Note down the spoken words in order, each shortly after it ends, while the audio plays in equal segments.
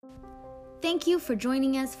Thank you for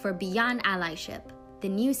joining us for Beyond Allyship, the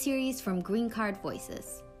new series from Green Card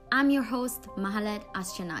Voices. I'm your host, Mahalet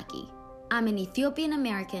Asjanaki. I'm an Ethiopian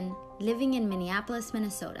American living in Minneapolis,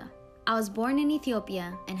 Minnesota. I was born in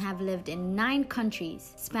Ethiopia and have lived in 9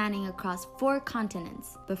 countries spanning across 4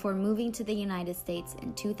 continents before moving to the United States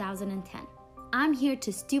in 2010. I'm here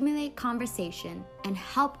to stimulate conversation and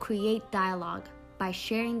help create dialogue by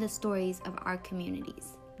sharing the stories of our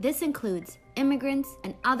communities. This includes immigrants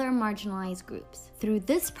and other marginalized groups. Through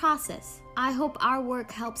this process, I hope our work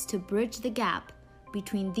helps to bridge the gap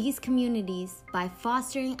between these communities by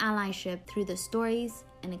fostering allyship through the stories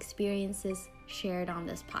and experiences shared on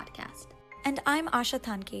this podcast. And I'm Asha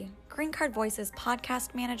Thanki, Green Card Voices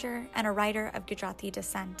podcast manager and a writer of Gujarati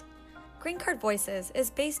descent. Green Card Voices is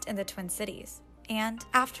based in the Twin Cities, and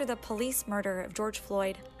after the police murder of George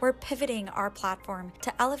Floyd, we're pivoting our platform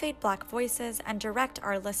to elevate Black voices and direct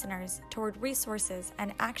our listeners toward resources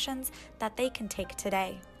and actions that they can take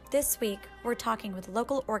today. This week, we're talking with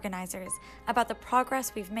local organizers about the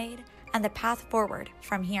progress we've made and the path forward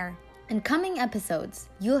from here. In coming episodes,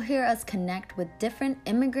 you'll hear us connect with different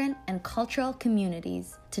immigrant and cultural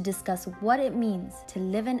communities to discuss what it means to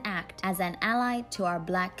live and act as an ally to our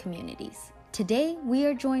Black communities. Today, we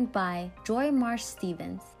are joined by Joy Marsh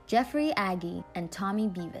Stevens, Jeffrey Aguy, and Tomme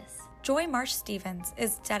Beevas. Joy Marsh Stevens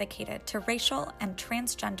is dedicated to racial and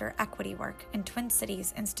transgender equity work in Twin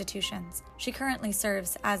Cities institutions. She currently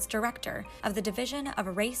serves as director of the Division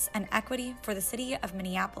of Race and Equity for the City of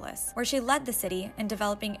Minneapolis, where she led the city in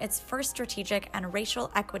developing its first strategic and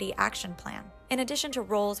racial equity action plan. In addition to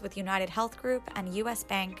roles with United Health Group and U.S.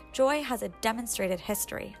 Bank, Joy has a demonstrated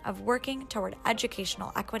history of working toward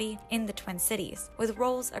educational equity in the Twin Cities, with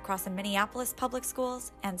roles across the Minneapolis Public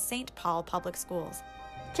Schools and St. Paul Public Schools.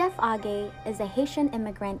 Jeff Aguy is a Haitian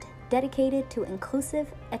immigrant dedicated to inclusive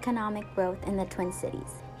economic growth in the Twin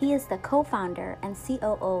Cities. He is the co-founder and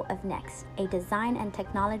COO of Next, a design and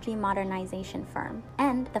technology modernization firm,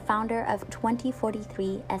 and the founder of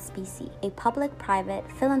 2043 SBC, a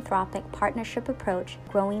public-private philanthropic partnership approach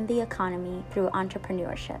growing the economy through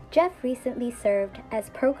entrepreneurship. Jeff recently served as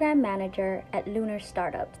program manager at Lunar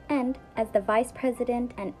Startups and as the vice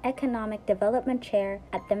president and economic development chair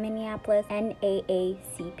at the Minneapolis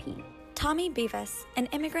NAACP. Tomme Beevas, an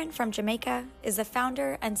immigrant from Jamaica, is the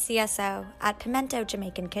founder and CSO at Pimento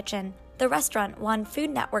Jamaican Kitchen. The restaurant won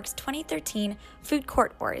Food Network's 2013 Food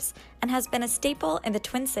Court Wars and has been a staple in the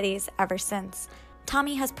Twin Cities ever since.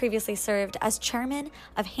 Tomme has previously served as chairman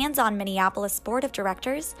of Hands On Minneapolis Board of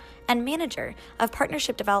Directors and manager of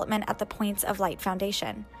partnership development at the Points of Light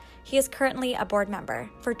Foundation. He is currently a board member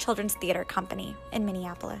for Children's Theater Company in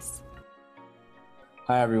Minneapolis.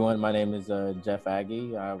 Hi, everyone. My name is Jeff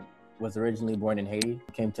Aguy. I was originally born in Haiti,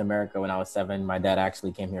 came to America when I was 7. My dad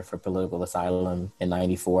actually came here for political asylum in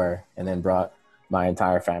 94 and then brought my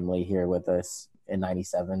entire family here with us in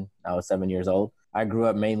 97. I was 7 years old. I grew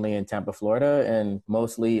up mainly in Tampa, Florida, and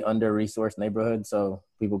mostly under-resourced neighborhoods. So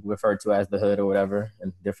people refer to as the hood or whatever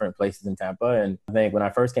in different places in Tampa. And I think when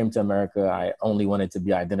I first came to America, I only wanted to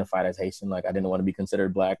be identified as Haitian. Like I didn't want to be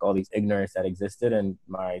considered Black, all these ignorance that existed. And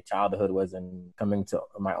my childhood was in coming to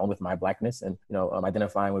my own with my Blackness and,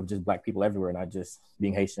 identifying with just Black people everywhere, not just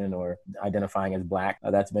being Haitian or identifying as Black.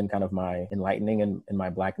 That's been kind of my enlightening in my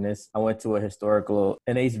Blackness. I went to an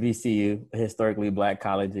HBCU, a historically Black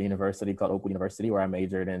college, a university called Oakwood University, where I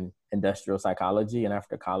majored in industrial psychology. And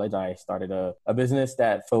after college, I started a business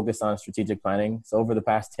that focused on strategic planning. So over the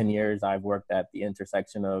past 10 years, I've worked at the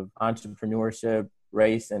intersection of entrepreneurship,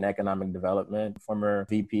 race, and economic development. Former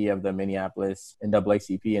VP of the Minneapolis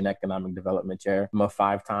NAACP and economic development chair. I'm a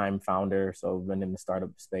 5-time founder, so I've been in the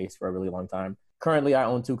startup space for a really long time. Currently, I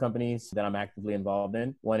own 2 companies that I'm actively involved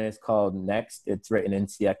in. One is called Next. It's written in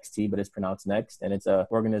CXT, but it's pronounced Next. And it's an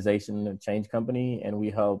organization change company. And we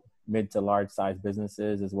help mid to large size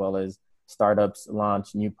businesses as well as startups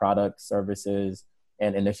launch new products, services,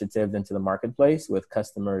 and initiatives into the marketplace with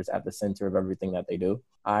customers at the center of everything that they do.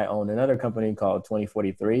 I own another company called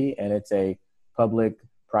 2043, and it's a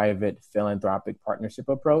public-private philanthropic partnership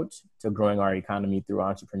approach to growing our economy through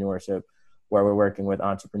entrepreneurship, where we're working with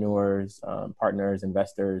entrepreneurs, partners,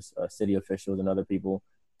 investors, city officials, and other people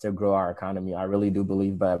to grow our economy. I really do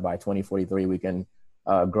believe that by 2043, we can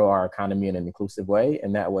grow our economy in an inclusive way,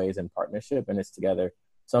 and that way is in partnership and it's together.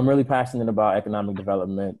 So I'm really passionate about economic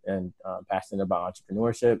development and passionate about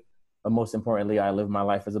entrepreneurship. But most importantly, I live my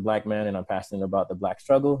life as a Black man, and I'm passionate about the Black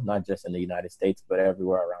struggle, not just in the United States, but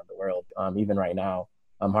everywhere around the world. Even right now,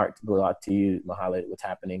 heart go out to you, Mahalet, what's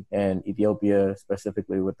happening in Ethiopia,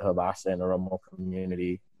 specifically with the Habasha and Oromo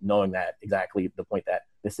community, knowing that exactly the point that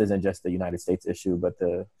this isn't just a United States issue, but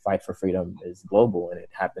the fight for freedom is global and it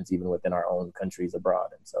happens even within our own countries abroad.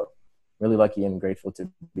 And so really lucky and grateful to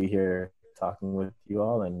be here talking with you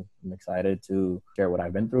all, and I'm excited to share what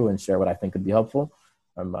I've been through and share what I think could be helpful.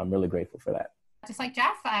 I'm really grateful for that. Just like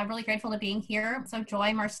Jeff, I'm really grateful to being here. So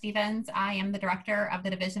Joy Marsh Stevens, I am the director of the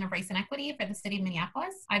Division of Race and Equity for the City of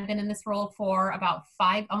Minneapolis. I've been in this role for about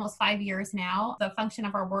almost 5 years now. The function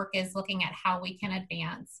of our work is looking at how we can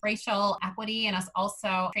advance racial equity and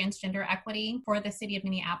also transgender equity for the City of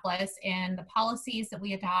Minneapolis in the policies that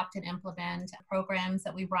we adopt and implement, programs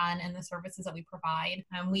that we run, and the services that we provide.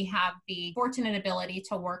 We have the fortunate ability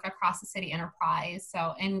to work across the city enterprise.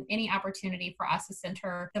 So in any opportunity for us to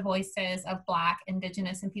center the voices of Black,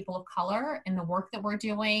 Indigenous, and people of color in the work that we're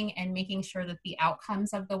doing, and making sure that the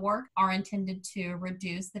outcomes of the work are intended to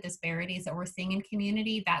reduce the disparities that we're seeing in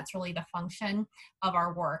community. That's really the function of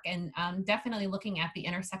our work, and definitely looking at the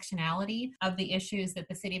intersectionality of the issues that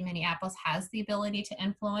the City of Minneapolis has the ability to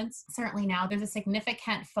influence. Certainly now there's a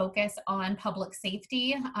significant focus on public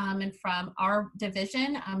safety, and from our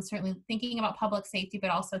division, certainly thinking about public safety,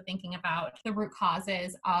 but also thinking about the root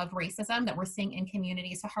causes of racism that we're seeing in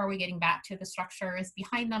communities. So how are we getting back to the structures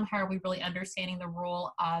behind them? How are we really understanding the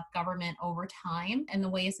role of government over time and the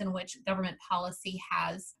ways in which government policy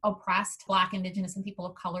has oppressed Black, Indigenous, and people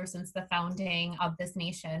of color since the founding of this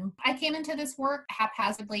nation? I came into this work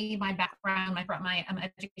haphazardly. My background,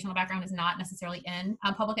 my educational background is not necessarily in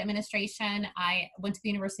public administration. I went to the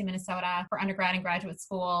University of Minnesota for undergrad and graduate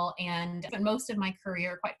school, and spent most of my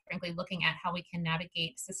career, quite frankly, looking at how we can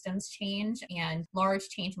navigate systems change and large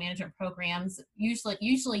change management programs, usually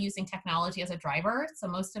using technology as a driver. So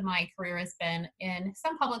most of my career has been in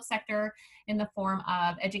some public sector in the form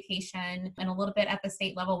of education, and a little bit at the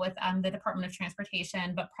state level with the Department of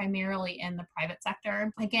Transportation, but primarily in the private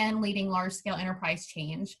sector, again, leading large scale enterprise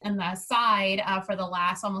change. And the side, for the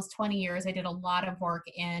last almost 20 years, I did a lot of work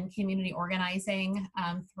in community organizing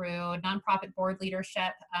through nonprofit board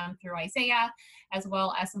leadership through Isaiah, as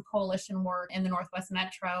well as some coalition work in the Northwest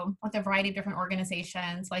Metro with a variety of different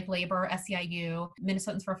organizations like Labor, SEIU,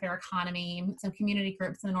 Minnesotans for a Fair Economy, some community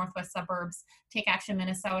groups in the Northwest suburbs, Take Action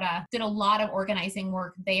Minnesota. Did a lot of organizing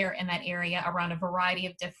work there in that area around a variety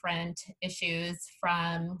of different issues,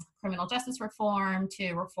 from criminal justice reform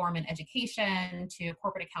to reform in education to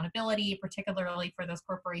corporate accountability, particularly for those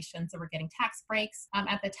corporations that were getting tax breaks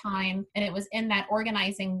at the time. And it was in that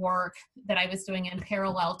organizing work that I was doing in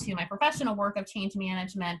parallel to my professional work of change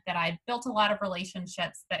management that I built a lot of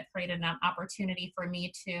relationships that created an opportunity for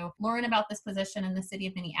me to learn about this position in the City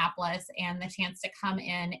of Minneapolis, and the chance to come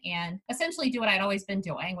in and essentially do what I'd always been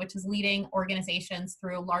doing, which is leading organizations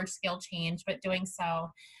through large scale change, but doing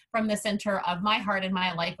so from the center of my heart and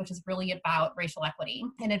my life, which is really about racial equity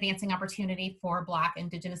and advancing opportunity for Black,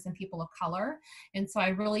 Indigenous, and people of color. And so I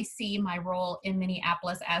really see my role in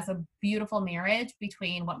Minneapolis as a beautiful marriage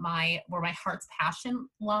between where my heart's passion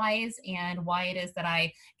lies and why it is that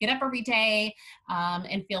I get up every day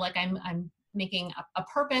and feel like I'm making a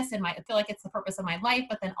purpose, and I feel like it's the purpose of my life,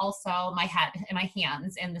 but then also my head and my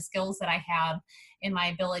hands and the skills that I have in my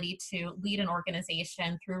ability to lead an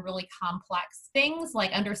organization through really complex things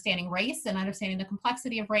like understanding race and understanding the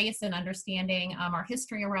complexity of race and understanding our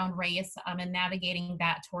history around race, and navigating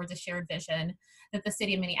that towards a shared vision that the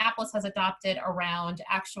City of Minneapolis has adopted around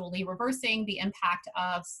actually reversing the impact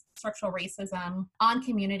of structural racism on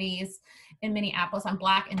communities in Minneapolis, on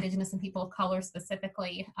Black, Indigenous, and people of color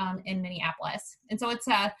specifically in Minneapolis. And so it's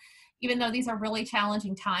even though these are really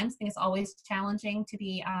challenging times, I think it's always challenging to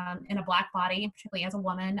be in a Black body, particularly as a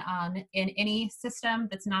woman, in any system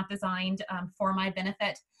that's not designed for my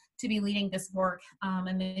benefit, to be leading this work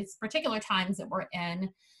in these particular times that we're in,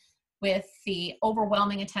 with the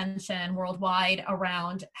overwhelming attention worldwide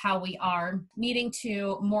around how we are needing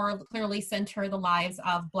to more clearly center the lives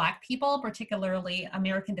of Black people, particularly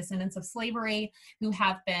American descendants of slavery, who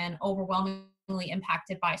have been overwhelmingly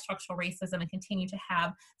impacted by structural racism and continue to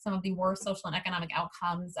have some of the worst social and economic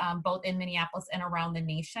outcomes, both in Minneapolis and around the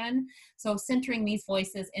nation. So centering these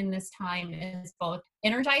voices in this time is both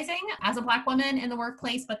energizing as a Black woman in the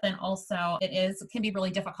workplace, but then also can be really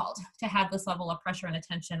difficult to have this level of pressure and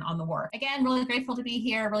attention on the work. Again, really grateful to be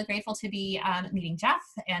here, really grateful to be meeting Jeff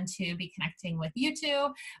and to be connecting with you two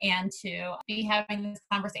and to be having this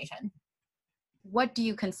conversation. What do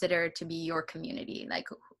you consider to be your community, like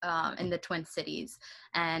in the Twin Cities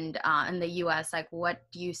and in the U.S.? Like, what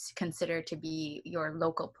do you consider to be your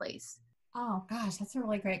local place? Oh gosh, that's a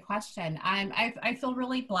really great question. I feel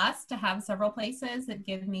really blessed to have several places that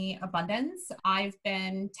give me abundance. I've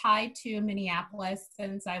been tied to Minneapolis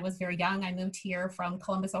since I was very young. I moved here from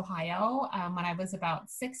Columbus, Ohio, when I was about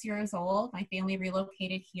 6 years old. My family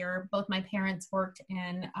relocated here. Both my parents worked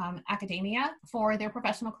in academia for their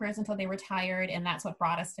professional careers until they retired, and that's what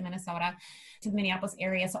brought us to Minnesota, to the Minneapolis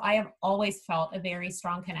area. So I have always felt a very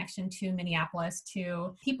strong connection to Minneapolis,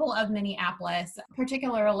 to people of Minneapolis,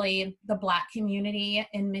 particularly the Black community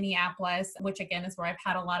in Minneapolis, which again is where I've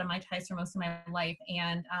had a lot of my ties for most of my life.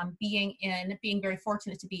 And being very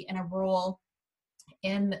fortunate to be in a role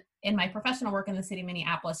in my professional work in the city of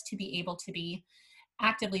Minneapolis, to be able to be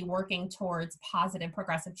actively working towards positive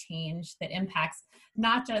progressive change that impacts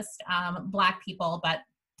not just Black people, but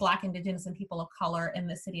Black, Indigenous, and people of color in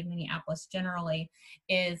the city of Minneapolis generally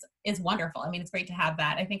is wonderful. I mean, it's great to have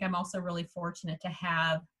that. I think I'm also really fortunate to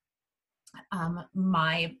have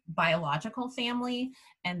my biological family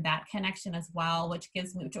and that connection as well, which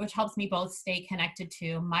helps me both stay connected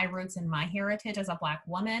to my roots and my heritage as a Black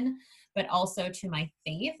woman, but also to my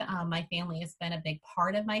faith. My family has been a big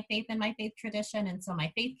part of my faith and my faith tradition. And so my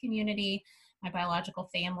faith community, my biological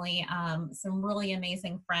family, some really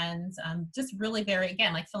amazing friends, just really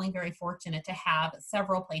feeling very fortunate to have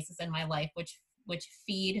several places in my life which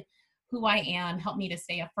feed who I am, help me to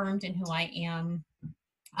stay affirmed in who I am,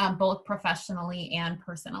 both professionally and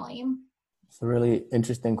personally. It's a really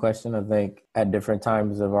interesting question. I think at different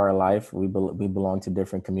times of our life, we belong to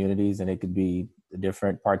different communities, and it could be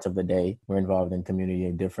different parts of the day. We're involved in community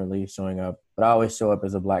differently, showing up. But I always show up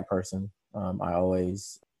as a Black person.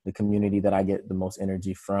 The community that I get the most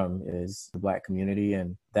energy from is the Black community,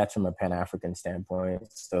 and that's from a Pan-African standpoint.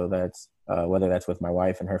 So that's whether that's with my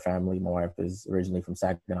wife and her family. My wife is originally from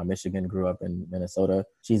Saginaw, Michigan, grew up in Minnesota.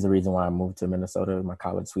 She's the reason why I moved to Minnesota, my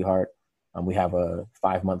college sweetheart. We have a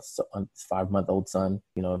 5-month-old son.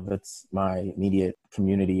 You know, that's my immediate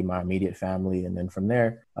community, my immediate family. And then from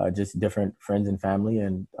there, just different friends and family,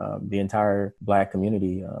 and the entire Black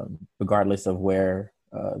community, regardless of where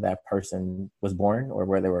that person was born or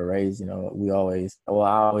where they were raised. You know, I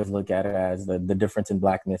always look at it as the difference in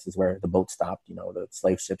Blackness is where the boat stopped, you know, the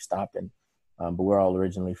slave ship stopped. And but we're all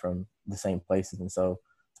originally from the same places. And so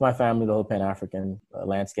it's my family, the whole Pan-African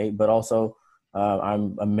landscape, but also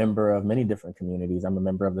I'm a member of many different communities. I'm a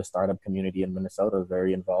member of the startup community in Minnesota,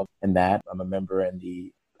 very involved in that. I'm a member in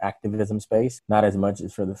the activism space, not as much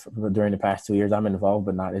as during the past 2 years I'm involved,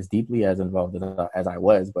 but not as deeply as involved as I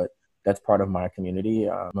was, but that's part of my community.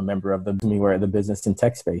 I'm a member of the business and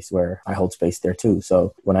tech space, where I hold space there too.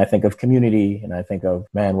 So when I think of community and I think of,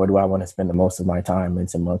 man, where do I want to spend the most of my time?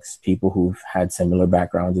 It's amongst people who've had similar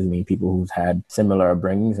backgrounds as me, people who've had similar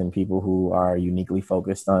upbringings, and people who are uniquely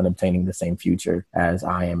focused on obtaining the same future as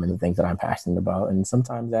I am and the things that I'm passionate about. And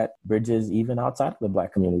sometimes that bridges even outside of the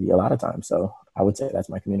Black community a lot of times. So I would say that's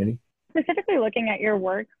my community. Specifically looking at your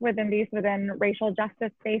work within racial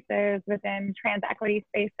justice spaces, within trans equity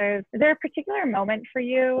spaces, is there a particular moment for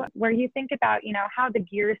you where you think about, you know, how the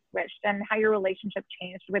gears switched and how your relationship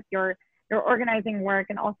changed with your organizing work,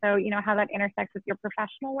 and also, you know, how that intersects with your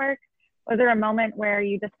professional work? Was there a moment where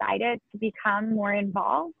you decided to become more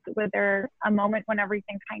involved? Was there a moment when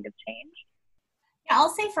everything kind of changed? I'll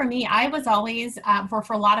say for me, I was always, for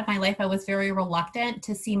a lot of my life, I was very reluctant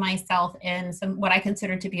to see myself in what I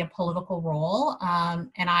considered to be a political role. And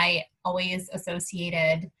I always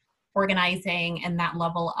associated organizing and that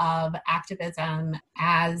level of activism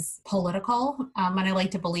as political. And I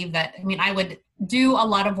like to believe that, I would do a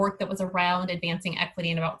lot of work that was around advancing equity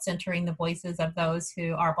and about centering the voices of those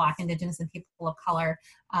who are Black, Indigenous, and people of color,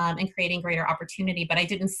 and creating greater opportunity. But I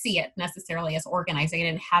didn't see it necessarily as organizing. I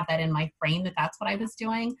didn't have that in my brain that that's what I was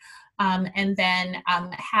doing. And then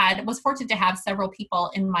was fortunate to have several people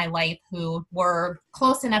in my life who were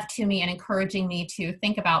close enough to me and encouraging me to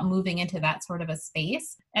think about moving into that sort of a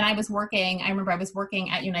space. And I remember I was working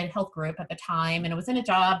at United Health Group at the time, and it was in a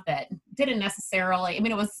job that didn't necessarily,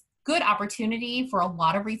 it was good opportunity for a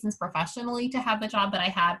lot of reasons professionally to have the job that I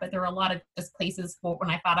had, but there were a lot of just places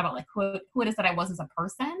when I thought about like who it is that I was as a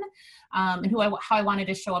person, and how I wanted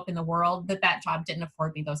to show up in the world, that job didn't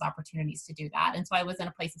afford me those opportunities to do that. And so I was in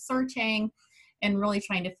a place of searching and really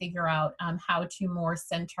trying to figure out how to more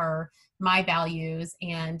center my values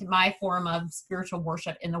and my form of spiritual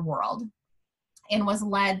worship in the world, and was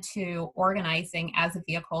led to organizing as a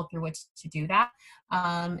vehicle through which to do that,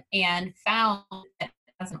 and found that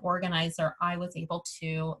as an organizer, I was able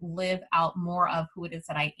to live out more of who it is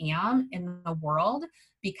that I am in the world,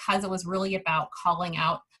 because it was really about calling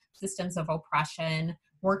out systems of oppression,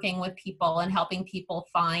 working with people and helping people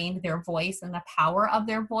find their voice and the power of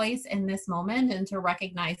their voice in this moment, and to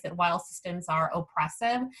recognize that while systems are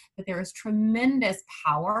oppressive, that there is tremendous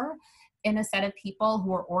power in a set of people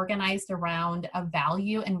who are organized around a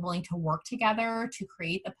value and willing to work together to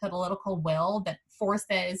create the political will that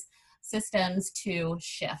forces systems to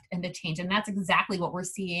shift and to change. And that's exactly what we're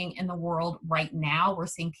seeing in the world right now. We're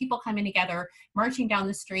seeing people coming together, marching down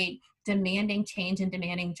the street, demanding change and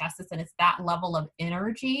demanding justice. And it's that level of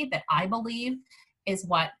energy that I believe is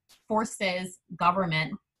what forces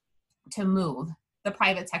government to move, the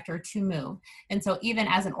private sector to move. And so even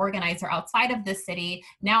as an organizer outside of the city,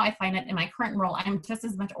 now I find that in my current role, I'm just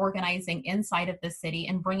as much organizing inside of the city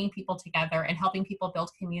and bringing people together and helping people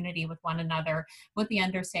build community with one another, with the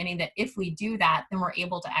understanding that if we do that, then we're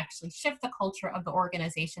able to actually shift the culture of the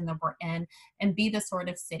organization that we're in and be the sort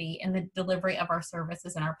of city in the delivery of our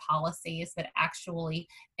services and our policies that actually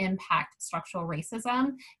impact structural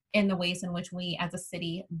racism in the ways in which we as a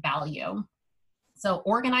city value. So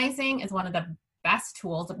organizing is one of the best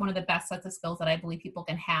tools, one of the best sets of skills that I believe people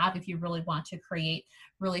can have if you really want to create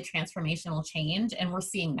really transformational change. And we're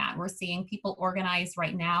seeing that. We're seeing people organize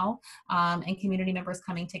right now, and community members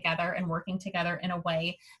coming together and working together in a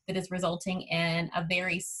way that is resulting in a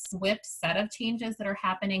very swift set of changes that are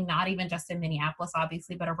happening, not even just in Minneapolis,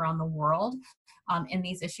 obviously, but around the world. In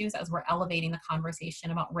these issues, as we're elevating the conversation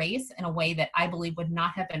about race in a way that I believe would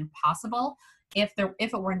not have been possible if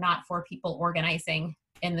it were not for people organizing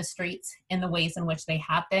in the streets in the ways in which they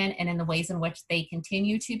have been, and in the ways in which they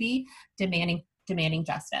continue to be demanding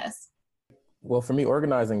justice. Well, for me,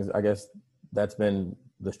 organizing, I guess that's been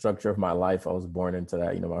the structure of my life. I was born into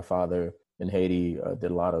that. You know, my father in Haiti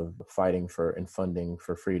did a lot of fighting for and funding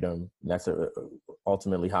for freedom. And that's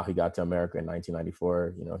ultimately how he got to America in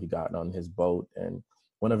 1994. You know, he got on his boat, and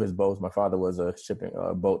one of his boats, my father was a shipping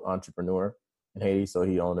boat entrepreneur in Haiti. So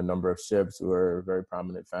he owned a number of ships. We were a very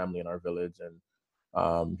prominent family in our village.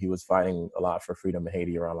 And he was fighting a lot for freedom in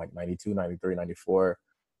Haiti around like 92, 93, 94.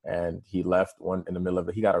 And he left one in the middle of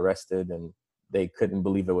it. He got arrested, and they couldn't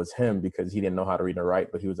believe it was him because he didn't know how to read and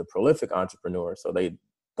write, but he was a prolific entrepreneur. So they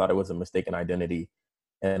thought it was a mistaken identity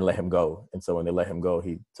and let him go. And so when they let him go,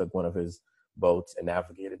 he took one of his boats and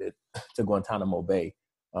navigated it to Guantanamo Bay.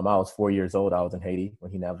 I was 4 years old. I was in Haiti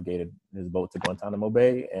when he navigated his boat to Guantanamo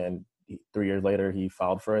Bay. And 3 years later, he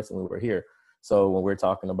filed for us and we were here. So when we're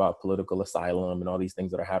talking about political asylum and all these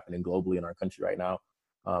things that are happening globally in our country right now,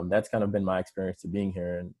 that's kind of been my experience to being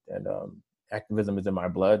here. And activism is in my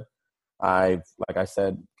blood. Like I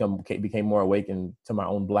said, became more awakened to my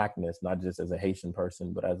own Blackness, not just as a Haitian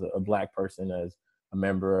person, but as a Black person, as a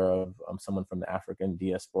member of someone from the African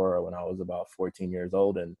diaspora when I was about 14 years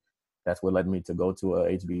old. And that's what led me to go to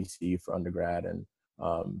a HBCU for undergrad. And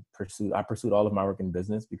I pursued all of my work in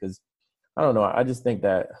business because, I don't know, I just think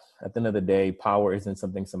that at the end of the day, power isn't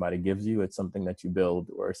something somebody gives you. It's something that you build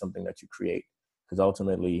or something that you create, because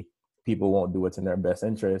ultimately people won't do what's in their best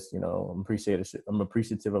interest. You know, I'm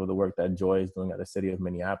appreciative of the work that Joy is doing at the city of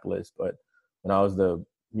Minneapolis. But when I was the,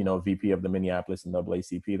 VP of the Minneapolis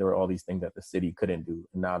NAACP, there were all these things that the city couldn't do.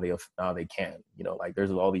 And now they can, like there's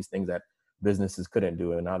all these things that businesses couldn't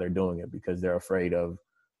do. And now they're doing it because they're afraid of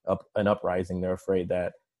an uprising. They're afraid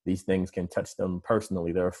that these things can touch them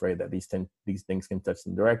personally. They're afraid that these things can touch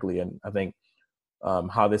them directly. And I think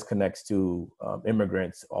how this connects to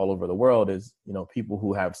immigrants all over the world is, people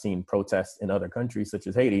who have seen protests in other countries, such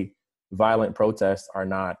as Haiti. Violent protests are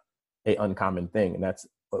not an uncommon thing. And that's,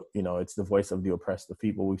 it's the voice of the oppressed, the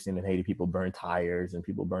people. We've seen in Haiti, people burn tires and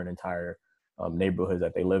people burn entire neighborhoods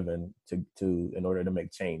that they live in in order to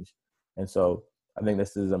make change. And so I think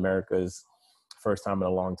this is America's first time in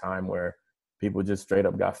a long time where people just straight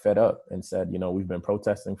up got fed up and said, we've been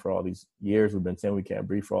protesting for all these years. We've been saying we can't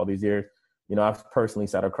breathe for all these years. I've personally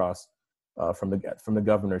sat across from the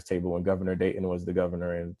governor's table when Governor Dayton was the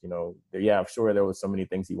governor. And, I'm sure there was so many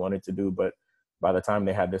things he wanted to do. But by the time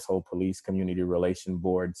they had this whole police community relation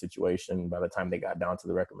board situation, by the time they got down to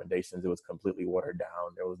the recommendations, it was completely watered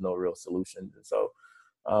down. There was no real solutions. And so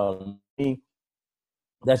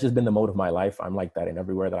that's just been the mode of my life. I'm like that in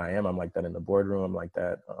everywhere that I am. I'm like that in the boardroom. I'm like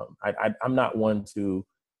that. I'm not one to,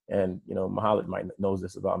 and Mahalet knows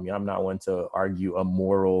this about me, I'm not one to argue a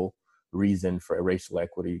moral reason for racial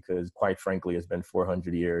equity, because quite frankly, it's been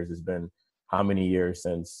 400 years. It's been how many years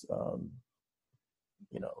since,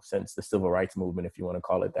 since the civil rights movement, if you want to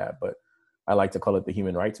call it that. But I like to call it the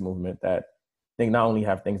human rights movement, that I think not only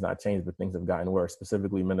have things not changed, but things have gotten worse.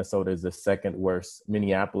 Specifically, Minnesota is the second worst.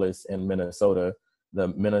 Minneapolis and Minnesota, the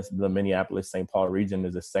Minneapolis-St. Paul region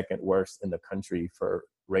is the second worst in the country for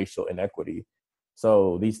racial inequity.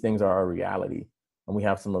 So these things are a reality. and we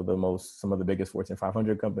have some of the biggest Fortune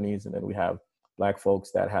 500 companies, and then we have Black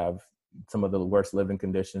folks that have some of the worst living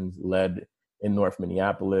conditions, lead in North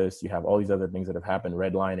Minneapolis. You have all these other things that have happened,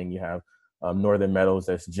 redlining. You have Northern Meadows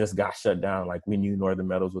that's just got shut down. Like, we knew Northern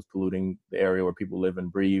Meadows was polluting the area where people live and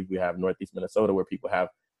breathe. We have Northeast Minnesota where people have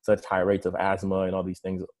such high rates of asthma and all these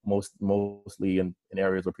things, mostly in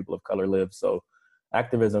areas where people of color live. So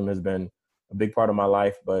activism has been a big part of my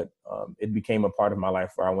life, but it became a part of my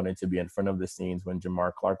life where I wanted to be in front of the scenes when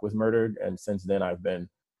Jamar Clark was murdered. And since then, I've been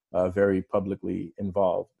very publicly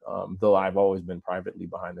involved, though I've always been privately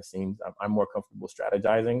behind the scenes. I'm more comfortable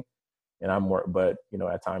strategizing, and but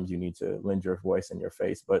at times you need to lend your voice and your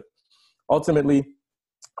face. But ultimately,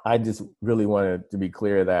 I just really wanted to be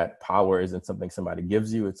clear that power isn't something somebody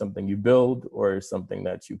gives you. It's something you build or something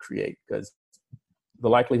that you create, because the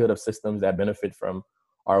likelihood of systems that benefit from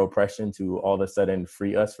our oppression to all of a sudden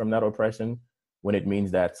free us from that oppression, when it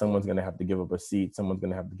means that someone's going to have to give up a seat, someone's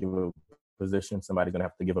going to have to give up a position, somebody's going to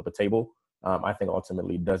have to give up a table, I think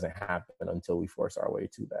ultimately doesn't happen until we force our way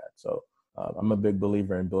to that. So I'm a big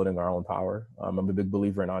believer in building our own power. I'm a big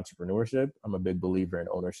believer in entrepreneurship. I'm a big believer in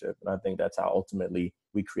ownership. And I think that's how ultimately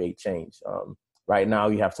we create change. Right now,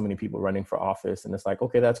 you have so many people running for office, and it's like,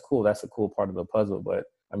 okay, that's cool. That's a cool part of the puzzle. But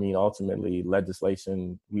I mean, ultimately,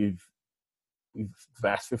 legislation, we've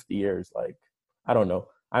vast 50 years. Like, I don't know.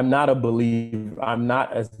 I'm not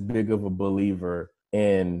as big of a believer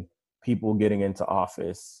in people getting into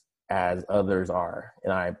office as others are.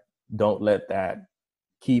 And I don't let that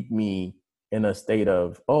keep me in a state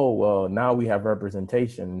of, oh, well, now we have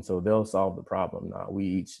representation, so they'll solve the problem. Now we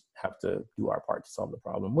each have to do our part to solve the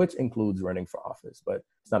problem, which includes running for office, but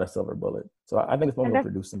it's not a silver bullet. So I think it's going to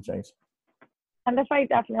produce some change. And the fight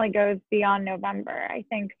definitely goes beyond November. I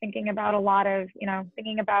think thinking about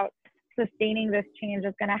sustaining this change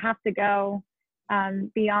is going to have to go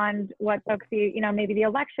beyond what folks see, maybe the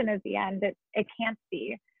election is the end. It can't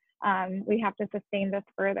be. We have to sustain this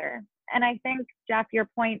further. And I think, Jeff, your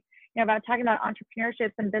point, about talking about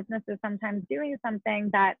entrepreneurships and businesses sometimes doing something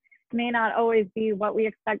that may not always be what we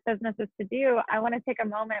expect businesses to do. I want to take a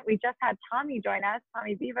moment. We just had Tomme join us,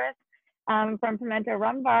 Tomme Beevas from Pimento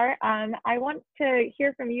Rum Bar. I want to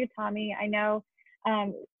hear from you, Tomme. I know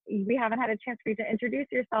we haven't had a chance for you to introduce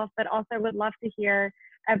yourself, but also would love to hear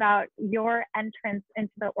about your entrance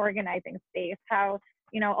into the organizing space, how,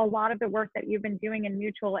 a lot of the work that you've been doing in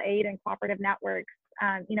mutual aid and cooperative networks,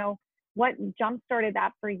 what jump-started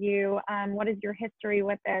that for you? What is your history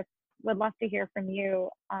with this? Would love to hear from you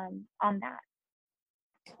on that.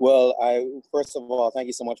 Well, first of all, thank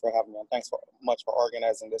you so much for having me, and thanks so much for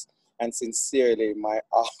organizing this. And sincerely, my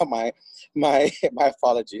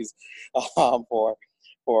apologies for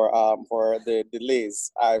the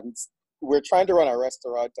delays. We're trying to run a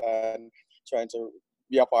restaurant and trying to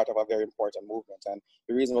be a part of a very important movement. And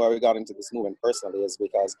the reason why we got into this movement personally is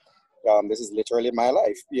because this is literally my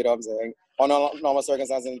life. You know what I'm saying? On normal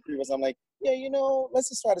circumstances in the previous, I'm like, yeah, let's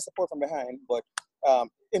just try to support from behind. But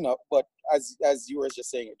but as you were just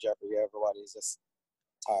saying it, Jeffrey, everybody is just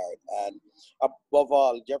tired. And above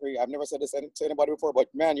all, Jeffrey, I've never said this to anybody before, but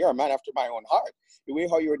man, you're a man after my own heart. The way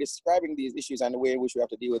how you were describing these issues and the way in which we have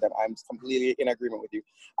to deal with them, I'm completely in agreement with you.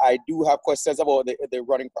 I do have questions about the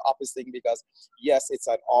running for office thing, because yes, it's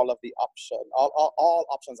an all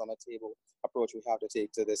options on the table approach we have to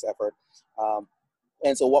take to this effort.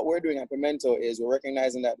 And so what we're doing at Pimento is we're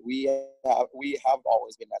recognizing that we have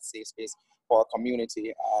always been that safe space for our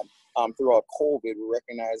community. And throughout COVID, we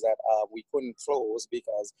recognized that we couldn't close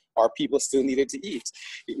because our people still needed to eat.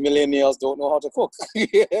 Millennials don't know how to cook. You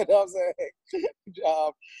know what I'm saying?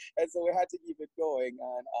 And so we had to keep it going.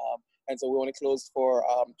 And so we only closed for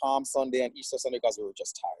Palm Sunday and Easter Sunday because we were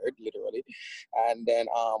just tired, literally. And then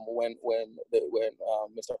when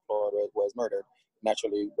Mr. Floyd was murdered,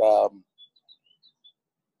 naturally,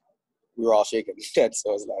 we were all shaken. And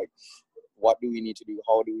so it's like, what do we need to do?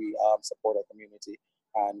 How do we support our community?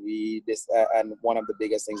 And and one of the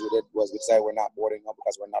biggest things we did was we decided we're not boarding up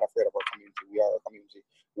because we're not afraid of our community. We are our community.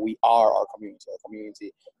 We are our community. Our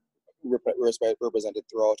community represented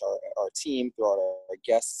throughout our team, throughout our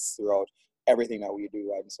guests, throughout everything that we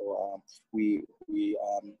do. And so we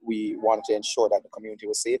wanted to ensure that the community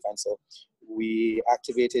was safe. And so we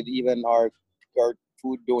activated even our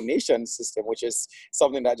food donation system, which is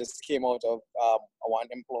something that just came out of one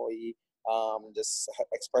employee just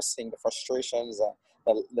expressing the frustrations,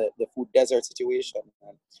 the food desert situation,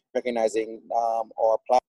 and recognizing our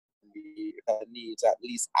platform we have a need to at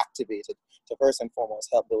least activate it to first and foremost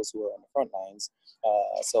help those who are on the front lines.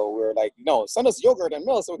 So we're like, no, send us yogurt and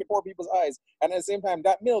milk so we can pour people's eyes. And at the same time,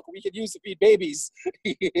 that milk we could use to feed babies,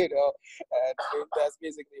 you know. And that's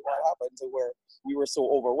basically what happened, to where we were so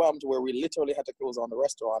overwhelmed to where we literally had to close on the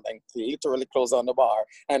restaurant and literally close on the bar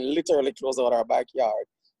and literally close out our backyard,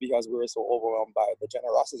 because we were so overwhelmed by the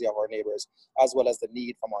generosity of our neighbors as well as the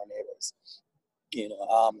need from our neighbors. You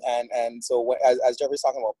know, and so as Jeffrey's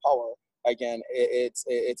talking about power, again, it's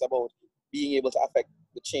about being able to affect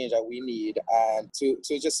the change that we need and to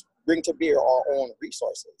just bring to bear our own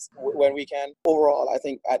resources when we can. Overall, I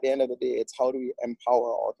think at the end of the day, it's how do we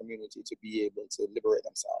empower our community to be able to liberate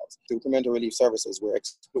themselves. Through preventive relief services,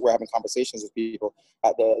 we're having conversations with people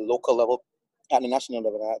at the local level, at the national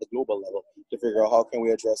level, and at the global level, to figure out how can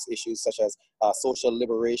we address issues such as social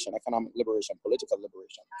liberation, economic liberation, political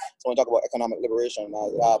liberation. So when we talk about economic liberation,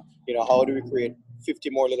 you know, how do we create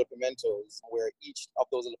 50 more little pimentos where each of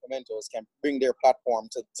those little pimentos can bring their platform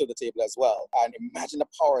to the table as well? And imagine the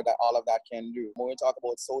power that all of that can do. When we talk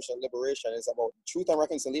about social liberation, it's about truth and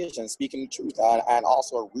reconciliation, speaking truth, and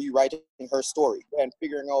also rewriting her story and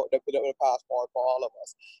figuring out the path forward for all of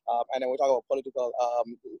us. And then we talk about political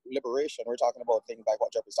liberation. We're talking about things like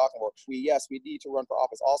what Jeff was talking about. We need to run for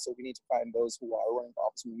office. Also, we need to find those who are running for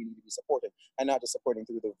office who we need to be supported, and not just supporting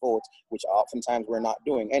through the vote, which oftentimes we're not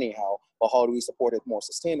doing anyhow. But how do we support it more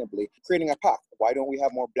sustainably? Creating a path. Why don't we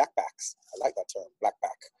have more black backs? I like that term, black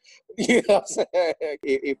back. You know what I'm saying?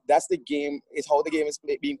 If that's the game, is how the game is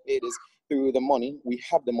being played, is through the money. We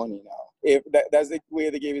have the money now. If that's the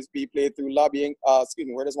way the game is being played, through lobbying,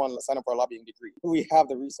 where does one sign up for a lobbying degree? We have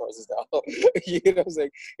the resources now. You know what I'm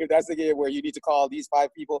saying? If that's the game where you need to call these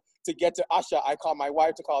 5 people to get to Asha, I call my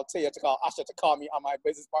wife to call Taya to call Asha to call me on my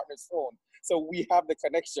business partner's phone. So we have the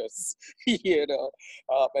connections, you know,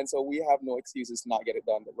 and so we have no excuses to not get it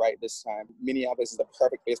done right this time. Minneapolis is the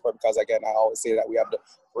perfect place for it, because again, I always say that we have the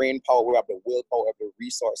brain power, we have the willpower, we have the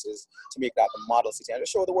resources to make that the model city and to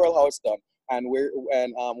show the world how it's done. And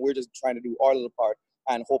we're just trying to do our little part,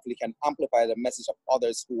 and hopefully can amplify the message of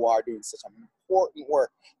others who are doing such important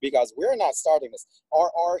work, because we're not starting this.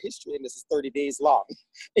 Our history in this is 30 days long.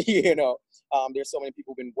 You know, there's so many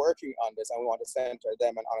people who've been working on this, and we want to center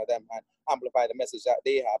them and honor them and amplify the message that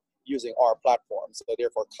they have using our platform. So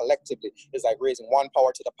therefore, collectively, it's like raising one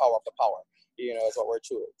power to the power of the power. You know, is what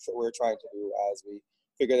we're trying to do as we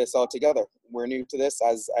figure this out together. We're new to this,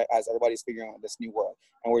 as everybody's figuring out this new world,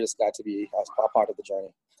 and we're just glad to be a part of the journey.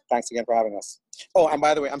 Thanks again for having us. Oh, and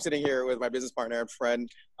by the way, I'm sitting here with my business partner and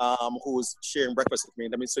friend, who's sharing breakfast with me.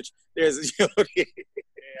 Let me switch. There's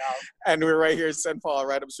and we're right here in St. Paul,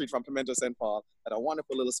 right up the street from Pimento St. Paul, at a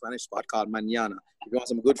wonderful little Spanish spot called Mañana. If you want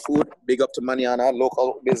some good food, big up to Mañana,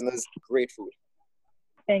 local business, great food.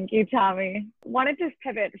 Thank you, Tomme. Wanted to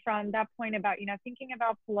pivot from that point about, you know, thinking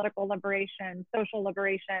about political liberation, social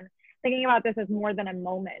liberation, thinking about this as more than a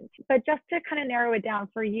moment. But just to kind of narrow it down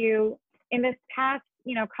for you, in this past,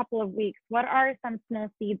 you know, couple of weeks, what are some small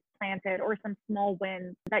seeds planted or some small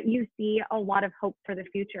wins that you see a lot of hope for the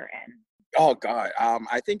future in? Oh God,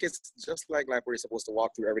 I think it's just like life, where you're supposed to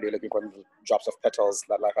walk through every day looking for drops of petals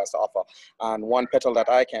that life has to offer. And one petal that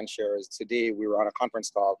I can share is today we were on a conference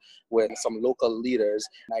call with some local leaders.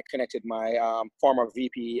 And I connected my former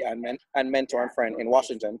VP and mentor and friend in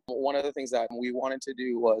Washington. One of the things that we wanted to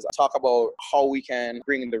do was talk about how we can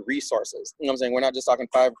bring in the resources. You know what I'm saying? We're not just talking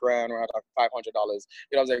 $5,000, we're not talking $500. You know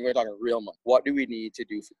what I'm saying? We're talking real money. What do we need to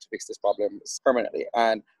do to fix this problem permanently?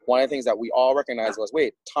 And one of the things that we all recognized was,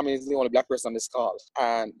 wait, Tomme is the only black person on this call.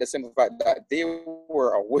 And the simple fact that they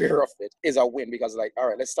were aware of it is a win, because like, all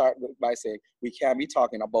right, let's start by saying we can't be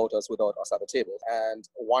talking about us without us at the table. And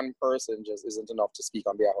one person just isn't enough to speak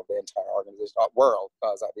on behalf of the entire organization, world,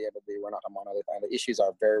 because at the end of the day, we're not a monolith, and the issues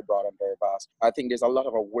are very broad and very vast. I think there's a lot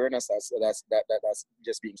of awareness that's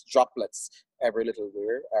just being droplets every little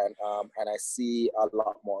where, and I see a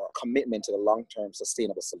lot more commitment to the long-term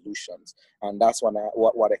sustainable solutions, and that's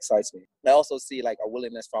what excites me. I also see like a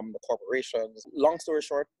willingness from the corporations. Long story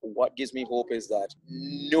short, what gives me hope is that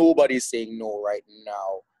nobody's saying no right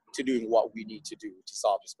now to doing what we need to do to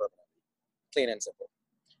solve this permanently. Plain and simple.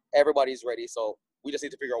 Everybody's ready, so we just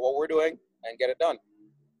need to figure out what we're doing and get it done.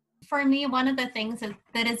 For me, one of the things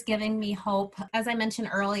that is giving me hope, as I mentioned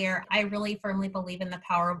earlier, I really firmly believe in the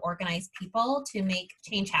power of organized people to make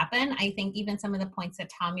change happen. I think even some of the points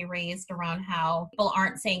that Tomme raised around how people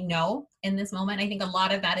aren't saying no in this moment, I think a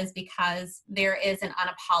lot of that is because there is an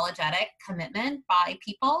unapologetic commitment by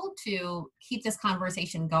people to keep this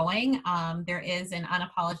conversation going. There is an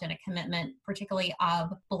unapologetic commitment, particularly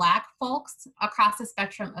of Black folks across the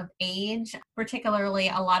spectrum of age, particularly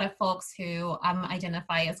a lot of folks who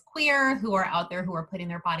identify as queer queer, who are out there, who are putting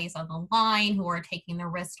their bodies on the line, who are taking the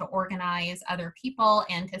risk to organize other people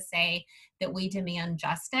and to say that we demand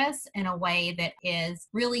justice in a way that is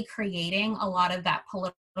really creating a lot of that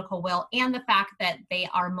political will, and the fact that they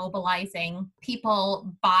are mobilizing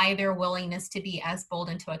people by their willingness to be as bold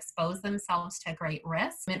and to expose themselves to great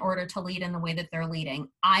risk in order to lead in the way that they're leading.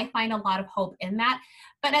 I find a lot of hope in that.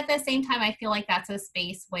 But at the same time, I feel like that's a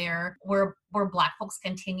space where Black folks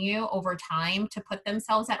continue over time to put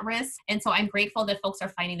themselves at risk. And so I'm grateful that folks are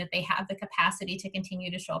finding that they have the capacity to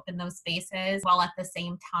continue to show up in those spaces, while at the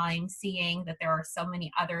same time seeing that there are so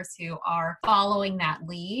many others who are following that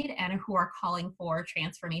lead and who are calling for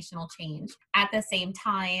transformational change. At the same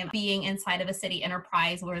time, being inside of a city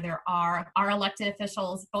enterprise where there are our elected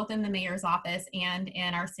officials, both in the mayor's office and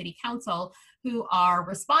in our city council, who are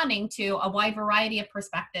responding to a wide variety of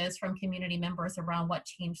perspectives from community members around what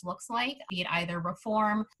change looks like, be it either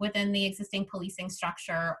reform within the existing policing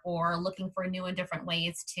structure or looking for new and different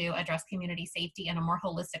ways to address community safety in a more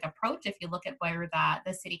holistic approach if you look at where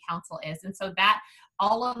the city council is. And so that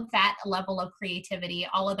all of that level of creativity,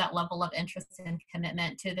 all of that level of interest and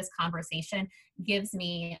commitment to this conversation gives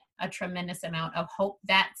me a tremendous amount of hope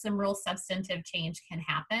that some real substantive change can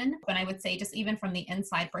happen. But I would say, just even from the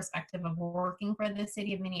inside perspective of working for the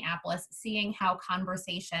city of Minneapolis, seeing how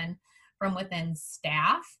conversation from within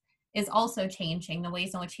staff is also changing, the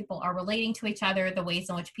ways in which people are relating to each other, the ways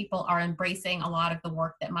in which people are embracing a lot of the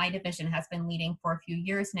work that my division has been leading for a few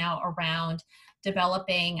years now around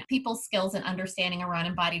developing people's skills and understanding around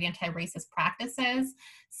embodied anti-racist practices,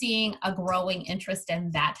 seeing a growing interest in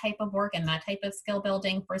that type of work and that type of skill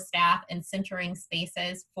building for staff, and centering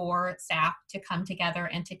spaces for staff to come together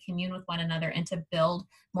and to commune with one another and to build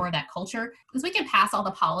more of that culture. Because we can pass all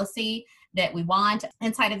the policy that we want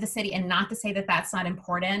inside of the city, and not to say that that's not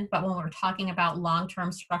important, but when we're talking about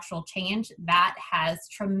long-term structural change, that has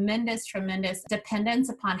tremendous dependence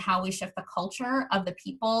upon how we shift the culture of the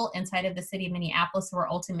people inside of the city of Minneapolis who are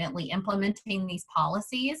ultimately implementing these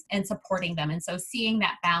policies and supporting them. And so seeing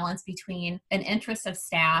that balance between an interest of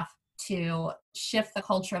staff to shift the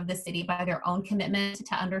culture of the city by their own commitment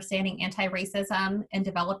to understanding anti-racism and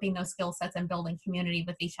developing those skill sets and building community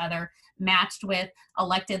with each other, matched with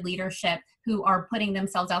elected leadership who are putting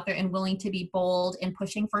themselves out there and willing to be bold in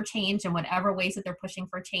pushing for change in whatever ways that they're pushing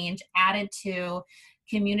for change, added to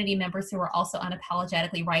community members who are also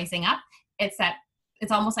unapologetically rising up.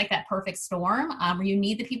 It's almost like that perfect storm where you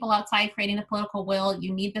need the people outside creating the political will,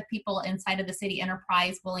 you need the people inside of the city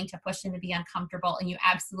enterprise willing to push and to be uncomfortable, and you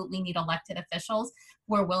absolutely need elected officials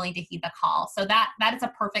who are willing to heed the call. So that is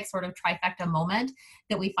a perfect sort of trifecta moment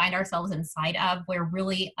that we find ourselves inside of, where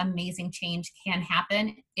really amazing change can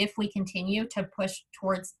happen if we continue to push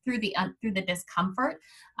through the discomfort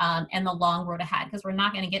and the long road ahead, because we're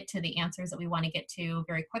not going to get to the answers that we want to get to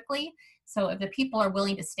very quickly. So if the people are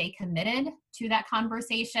willing to stay committed to that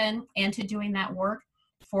conversation and to doing that work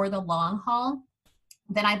for the long haul,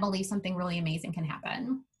 then I believe something really amazing can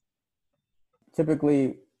happen.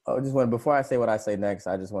 Typically, before I say what I say next,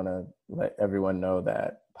 I just want to let everyone know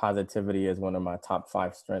that positivity is one of my top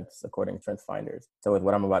 5 strengths according to Strength Finders. So with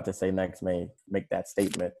what I'm about to say next may make that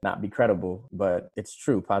statement not be credible, but it's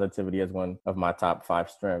true. Positivity is one of my top 5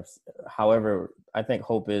 strengths. However, I think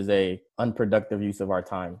hope is a unproductive use of our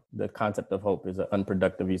time. The concept of hope is an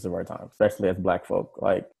unproductive use of our time, especially as Black folk.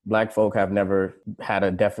 Like, Black folk have never had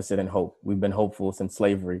a deficit in hope. We've been hopeful since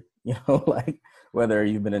slavery, like whether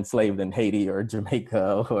you've been enslaved in Haiti or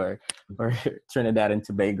Jamaica or Trinidad and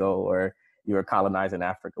Tobago, or you were colonized in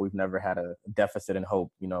Africa, we've never had a deficit in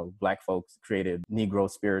hope. Black folks created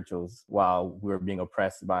Negro spirituals while we were being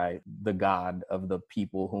oppressed by the God of the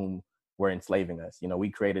people whom were enslaving us.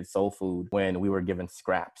 We created soul food when we were given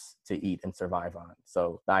scraps to eat and survive on.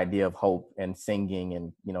 So the idea of hope and singing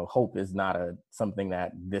and, hope is not something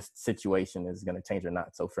that this situation is going to change or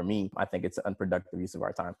not. So for me, I think it's an unproductive use of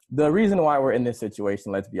our time. The reason why we're in this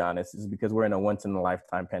situation, let's be honest, is because we're in a once in a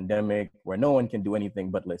lifetime pandemic where no one can do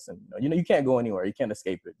anything but listen. You can't go anywhere. You can't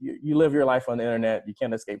escape it. You live your life on the internet. You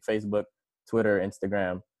can't escape Facebook, Twitter,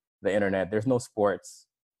 Instagram, the internet. There's no sports.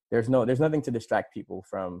 There's nothing to distract people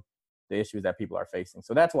from the issues that people are facing.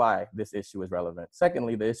 So that's why this issue is relevant.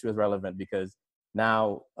 Secondly, the issue is relevant because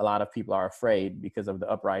now a lot of people are afraid because of the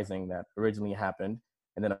uprising that originally happened.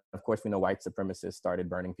 And then, of course, we know white supremacists started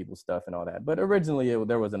burning people's stuff and all that. But originally,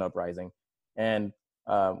 there was an uprising. And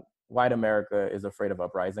white America is afraid of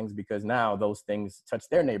uprisings because now those things touch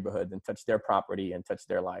their neighborhoods and touch their property and touch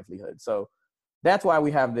their livelihood. So that's why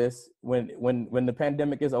we have this. When the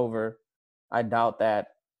pandemic is over, I doubt that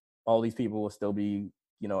all these people will still be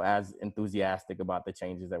as enthusiastic about the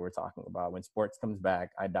changes that we're talking about. When sports comes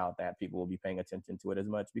back, I doubt that people will be paying attention to it as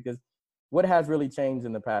much, because what has really changed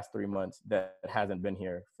in the past 3 months that hasn't been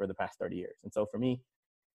here for the past 30 years? And so for me,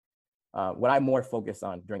 what I'm more focused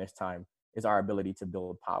on during this time is our ability to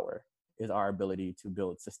build power, is our ability to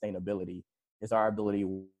build sustainability, is our ability,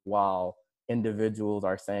 while individuals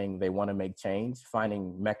are saying they want to make change,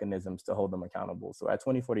 finding mechanisms to hold them accountable. So at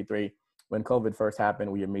 2043, when COVID first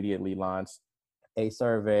happened, we immediately launched a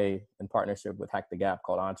survey in partnership with Hack the Gap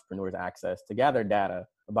called Entrepreneurs Access to gather data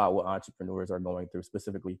about what entrepreneurs are going through,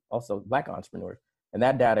 specifically also Black entrepreneurs. And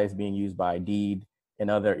that data is being used by Deed and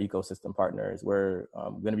other ecosystem partners. We're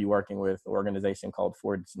going to be working with an organization called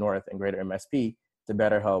Forge North and Greater MSP to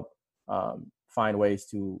better help find ways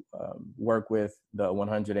to work with the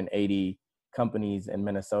 180 companies in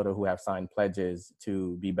Minnesota who have signed pledges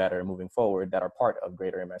to be better moving forward that are part of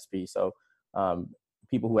Greater MSP. So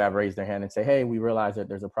people who have raised their hand and say, hey, we realize that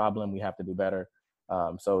there's a problem, we have to do better.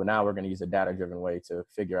 So now we're going to use a data-driven way to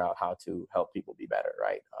figure out how to help people be better,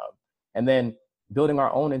 right? And then building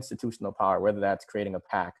our own institutional power, whether that's creating a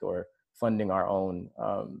pact or funding our own.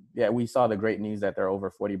 We saw the great news that there are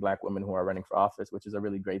over 40 Black women who are running for office, which is a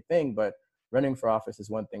really great thing, but running for office is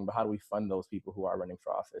one thing, but how do we fund those people who are running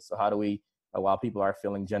for office? So how do we, while people are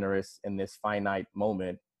feeling generous in this finite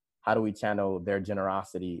moment, how do we channel their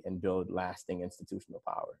generosity and build lasting institutional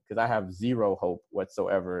power? Because I have zero hope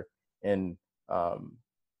whatsoever in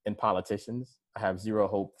politicians. I have zero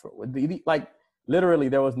hope for, literally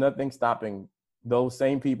there was nothing stopping those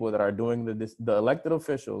same people that are doing the elected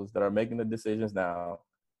officials that are making the decisions now.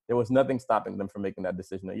 There was nothing stopping them from making that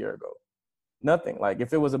decision a year ago. Nothing. Like,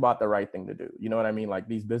 if it was about the right thing to do, you know what I mean? Like,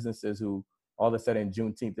 these businesses who all of a sudden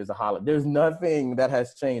Juneteenth is a holiday. There's nothing that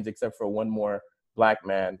has changed except for one more Black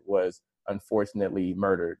man was unfortunately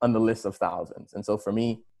murdered on the list of thousands. And so for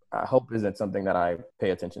me, hope isn't something that I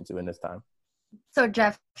pay attention to in this time. So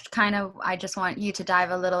Jeff, I just want you to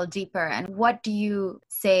dive a little deeper. And what do you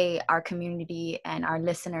say our community and our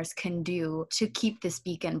listeners can do to keep this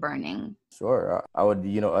beacon burning? Sure. I would,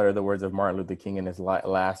 utter the words of Martin Luther King in his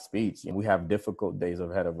last speech. We have difficult days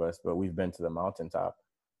ahead of us, but we've been to the mountaintop.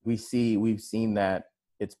 We've seen that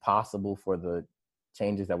it's possible for the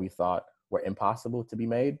changes that we thought were impossible to be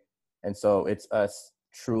made. And so it's us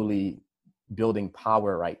truly building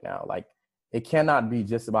power right now. Like, it cannot be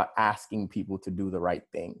just about asking people to do the right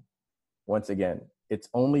thing. Once again, it's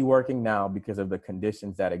only working now because of the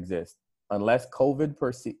conditions that exist. Unless COVID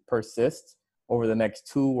persists over the next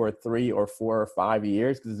 2 or 3 or 4 or 5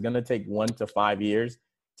 years, because it's going to take 1 to 5 years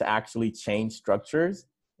to actually change structures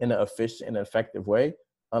in an efficient and effective way.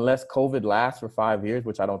 Unless COVID lasts for 5 years,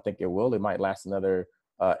 which I don't think it will, it might last another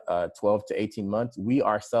 12 to 18 months. We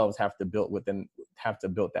ourselves have to build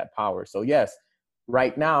that power. So yes,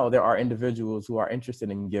 right now, there are individuals who are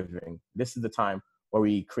interested in giving. This is the time where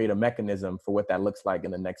we create a mechanism for what that looks like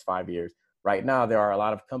in the next 5 years. Right now, there are a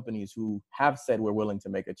lot of companies who have said we're willing to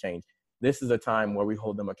make a change. This is a time where we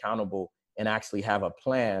hold them accountable and actually have a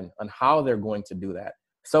plan on how they're going to do that.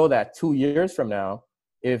 So that 2 years from now,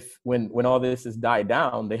 when all this is died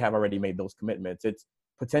down, they have already made those commitments. It's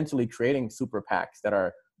potentially creating super PACs that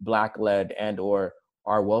are Black-led and or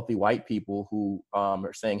are wealthy white people who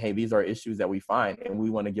are saying, hey, these are issues that we find, and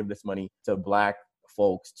we want to give this money to Black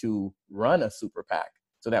folks to run a super PAC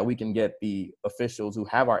so that we can get the officials who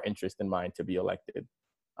have our interest in mind to be elected.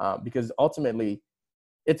 Because ultimately,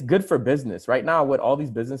 it's good for business. Right now, what all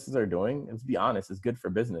these businesses are doing, let's be honest, is good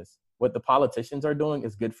for business. What the politicians are doing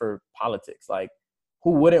is good for politics. Like,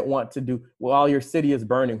 who wouldn't want to do, while your city is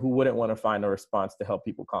burning, who wouldn't want to find a response to help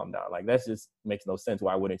people calm down? Like, that just makes no sense.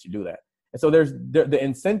 Why wouldn't you do that? And so there's the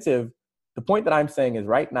incentive. The point that I'm saying is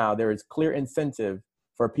right now, there is clear incentive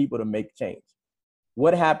for people to make change.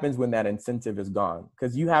 What happens when that incentive is gone?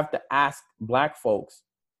 Because you have to ask Black folks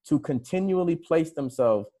to continually place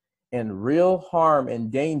themselves in real harm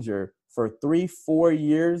and danger for 3-4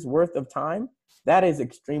 years worth of time. That is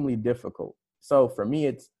extremely difficult. So for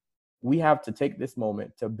me, we have to take this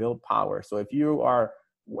moment to build power. So if you are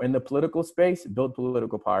in the political space, build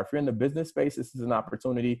political power. If you're in the business space, this is an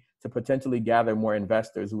opportunity to potentially gather more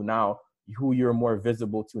investors who you're more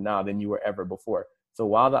visible to now than you were ever before. So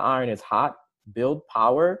while the iron is hot, build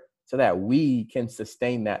power so that we can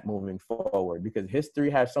sustain that moving forward. Because history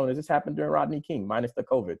has shown us, this happened during Rodney King, minus the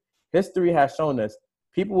COVID. History has shown us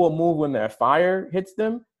people will move when their fire hits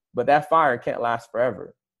them, but that fire can't last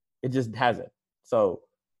forever. It just hasn't. So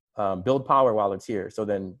build power while it's here. So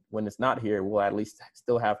then when it's not here, we'll at least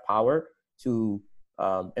still have power to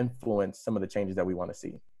influence some of the changes that we want to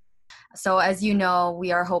see. So as you know,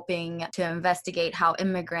 we are hoping to investigate how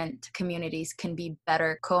immigrant communities can be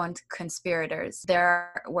better co-conspirators.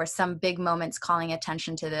 There were some big moments calling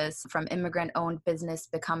attention to this, from immigrant-owned business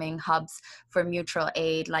becoming hubs for mutual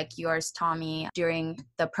aid like yours, Tomme, during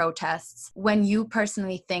the protests. When you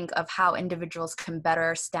personally think of how individuals can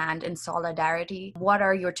better stand in solidarity, what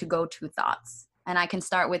are your to-go-to thoughts? And I can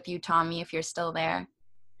start with you, Tomme, if you're still there.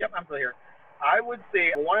 Yep, I'm still here. I would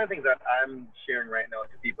say one of the things that I'm sharing right now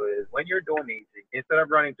to people is when you're donating, instead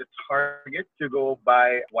of running to Target to go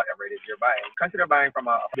buy whatever it is you're buying, consider buying from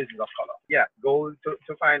a business of color. Yeah, go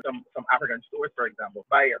to find some African stores, for example,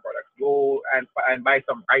 buy your products. Go and buy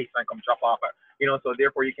some rice and come drop off. So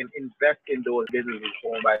therefore you can invest in those businesses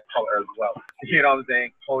owned by color as well. You know what I'm saying?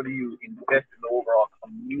 How do you invest in the overall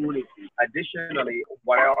community? Additionally,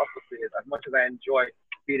 what I also say is, as much as I enjoy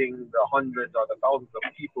feeding the hundreds or the thousands of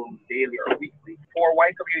people daily or weekly, for a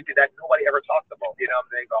white community that nobody ever talks about, you know what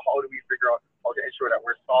I'm saying? So how do we figure out how to ensure that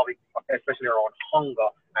we're solving, especially around hunger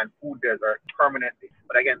and food desert, permanently?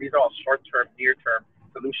 But again, these are all short-term, near-term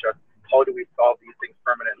solutions. How do we solve these things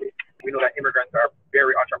permanently? We know that immigrants are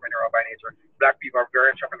very entrepreneurial by nature. Black people are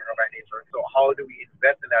very entrepreneurial by nature. So how do we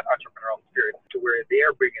invest in that entrepreneurial spirit to where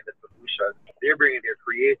they're bringing the solutions, they're bringing their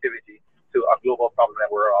creativity to a global problem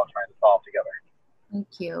that we're all trying to solve together?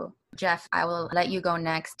 Thank you. Jeff, I will let you go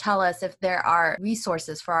next. Tell us if there are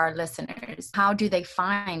resources for our listeners. How do they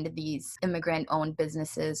find these immigrant-owned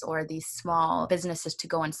businesses or these small businesses to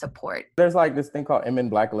go and support? There's like this thing called MN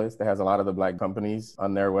Blacklist that has a lot of the Black companies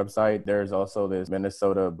on their website. There's also this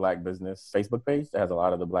Minnesota Black Business Facebook page that has a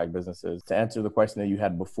lot of the Black businesses. To answer the question that you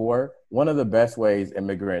had before, one of the best ways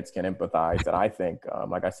immigrants can empathize that I think,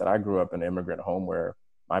 like I said, I grew up in an immigrant home where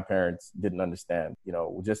my parents didn't understand,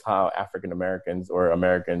 just how African Americans or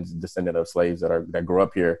Americans descendant of slaves that grew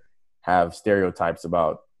up here have stereotypes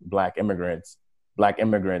about Black immigrants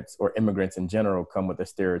or immigrants in general come with a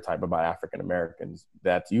stereotype about African Americans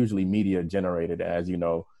that's usually media generated, as you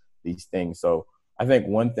know, these things. So I think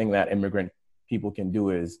one thing that immigrant people can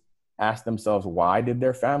do is ask themselves, why did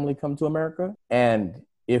their family come to America? And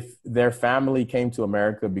if their family came to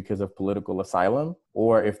America because of political asylum,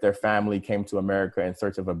 or if their family came to America in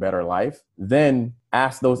search of a better life, then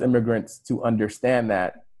ask those immigrants to understand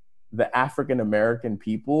that the African American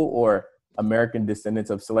people or American descendants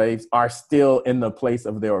of slaves are still in the place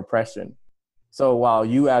of their oppression. So while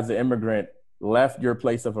you as an immigrant left your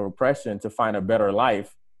place of oppression to find a better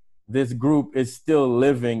life, this group is still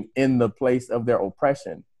living in the place of their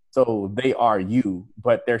oppression. So they are you,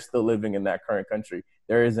 but they're still living in that current country.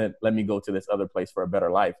 There isn't, let me go to this other place for a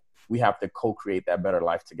better life. We have to co-create that better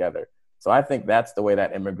life together. So I think that's the way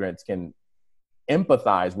that immigrants can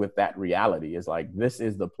empathize with that reality, is like, this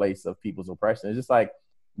is the place of people's oppression. It's just like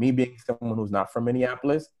me being someone who's not from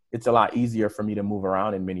Minneapolis. It's a lot easier for me to move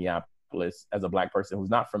around in Minneapolis as a Black person who's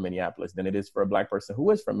not from Minneapolis than it is for a Black person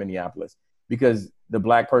who is from Minneapolis, because the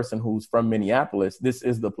Black person who's from Minneapolis, this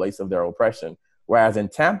is the place of their oppression. Whereas in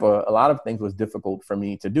Tampa, a lot of things was difficult for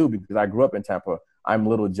me to do because I grew up in Tampa. I'm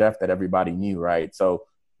little Jeff that everybody knew, right? So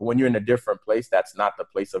when you're in a different place, that's not the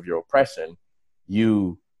place of your oppression,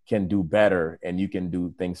 you can do better and you can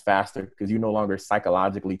do things faster because you're no longer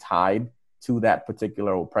psychologically tied to that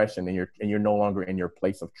particular oppression, and you're no longer in your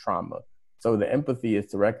place of trauma. So the empathy is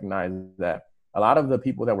to recognize that a lot of the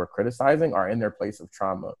people that we're criticizing are in their place of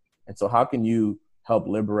trauma. And so how can you help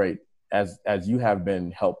liberate as you have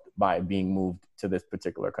been helped by being moved to this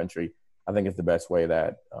particular country? I think it's the best way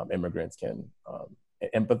that immigrants can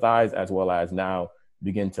empathize, as well as now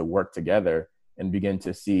begin to work together and begin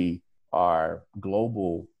to see our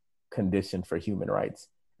global condition for human rights.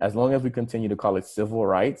 As long as we continue to call it civil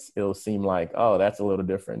rights, it'll seem like, oh, that's a little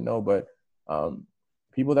different. No, but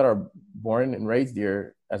people that are born and raised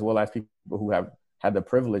here, as well as people who have had the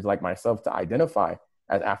privilege, like myself, to identify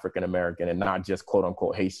as African American and not just quote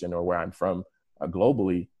unquote Haitian or where I'm from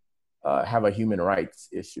globally, have a human rights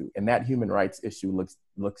issue. And that human rights issue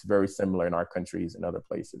looks very similar in our countries and other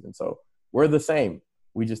places. And so we're the same.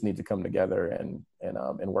 We just need to come together and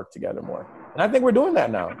work together more. And I think we're doing that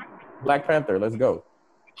now. Black Panther, let's go.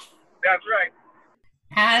 That's right.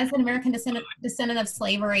 As an American descendant of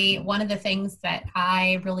slavery, one of the things that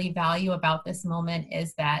I really value about this moment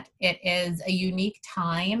is that it is a unique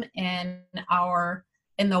time in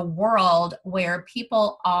the world where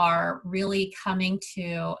people are really coming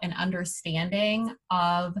to an understanding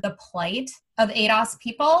of the plight of ADOS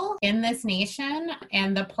people in this nation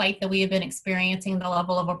and the plight that we have been experiencing, the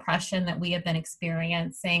level of oppression that we have been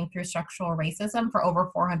experiencing through structural racism for over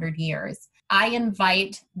 400 years. I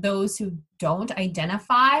invite those who don't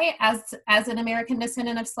identify as an American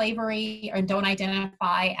descendant of slavery or don't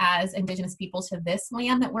identify as Indigenous people to this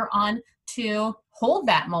land that we're on to hold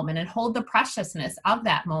that moment and hold the preciousness of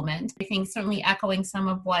that moment. I think certainly echoing some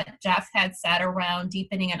of what Jeff had said around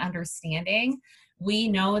deepening and understanding, we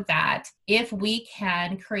know that if we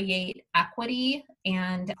can create equity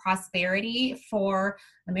and prosperity for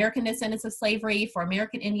American descendants of slavery, for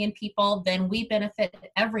American Indian people, then we benefit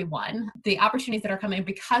everyone. The opportunities that are coming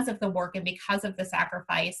because of the work and because of the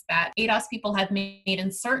sacrifice that ADOS people have made,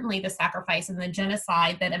 and certainly the sacrifice and the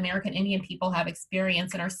genocide that American Indian people have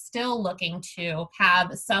experienced and are still looking to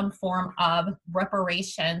have some form of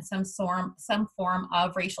reparation, some form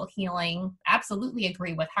of racial healing. Absolutely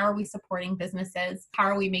agree with how are we supporting businesses? How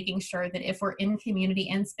are we making sure that if we're in community,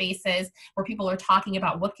 in spaces where people are talking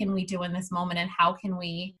about what can we do in this moment and how can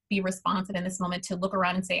we be responsive in this moment, to look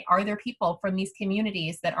around and say, are there people from these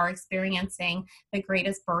communities that are experiencing the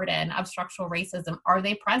greatest burden of structural racism? Are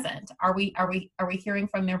they present? Are we hearing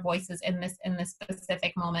from their voices in this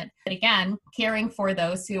specific moment? But again, caring for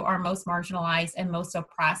those who are most marginalized and most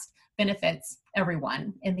oppressed benefits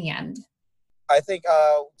everyone in the end. I think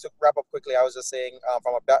to wrap up quickly, I was just saying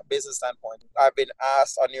from a black business standpoint, I've been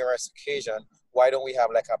asked on numerous occasions, why don't we have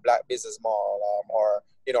like a black business mall or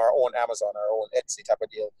our own Amazon, our own Etsy type of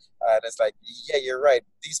deal? And it's like, yeah, you're right.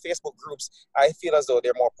 These Facebook groups, I feel as though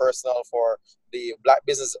they're more personal for the black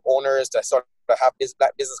business owners to sort of have this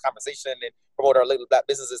black business conversation and promote our little black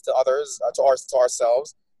businesses to others, to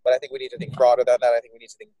ourselves. But I think we need to think broader than that. I think we need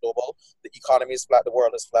to think global. The economy is flat. The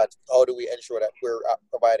world is flat. How do we ensure that we're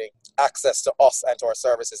providing access to us and to our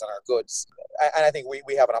services and our goods? And I think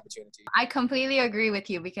we have an opportunity. I completely agree with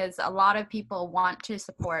you, because a lot of people want to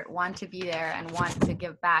support, want to be there, and want to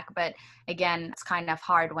give back. But again, it's kind of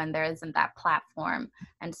hard when there isn't that platform.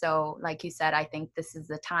 And so, like you said, I think this is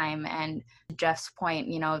the time. And Jeff's point,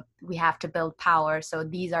 we have to build power. So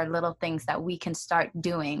these are little things that we can start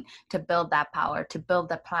doing to build that power, to build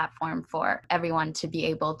the platform for everyone to be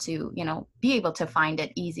able to, find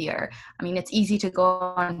it easier. I mean, it's easy to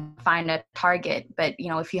go and find a Target, but,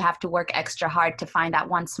 if you have to work extra hard to find that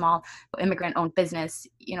one small immigrant-owned business,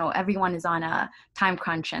 everyone is on a time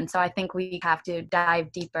crunch. And so I think we have to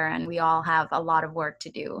dive deeper, and we all have a lot of work to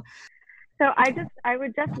do. So I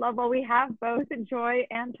would just love, while we have both Joy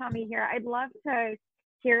and Tomme here, I'd love to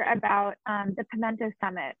hear about the Pimento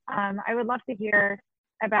Summit. I would love to hear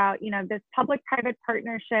about, this public-private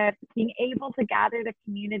partnership, being able to gather the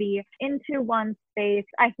community into one space,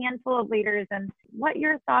 a handful of leaders, and what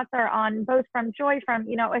your thoughts are on, both from Joy, from,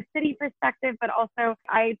 a city perspective, but also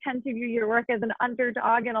I tend to view your work as an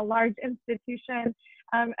underdog in a large institution.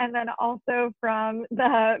 And then also from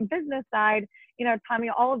the business side, Tomme,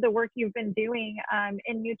 all of the work you've been doing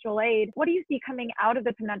in mutual aid, what do you see coming out of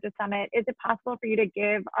the Pimento Summit? Is it possible for you to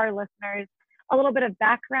give our listeners a little bit of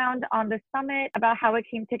background on the summit, about how it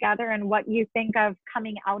came together and what you think of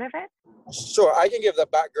coming out of it? Sure, I can give the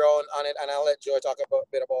background on it, and I'll let Joy talk a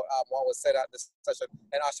bit about what was said at this session.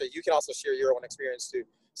 And Asha, you can also share your own experience too.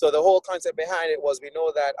 So the whole concept behind it was, we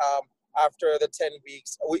know that after the 10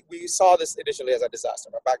 weeks, we saw this initially as a disaster.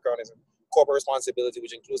 My background is in corporate responsibility,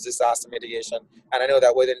 which includes disaster mitigation. And I know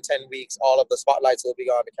that within 10 weeks, all of the spotlights will be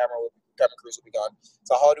gone, the camera crews will be gone.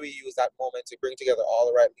 So how do we use that moment to bring together all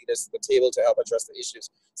the right leaders to the table to help address the issues?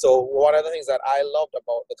 So one of the things that I loved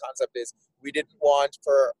about the concept is we didn't want,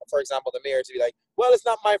 for example, the mayor to be like, well, it's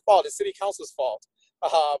not my fault, it's city council's fault.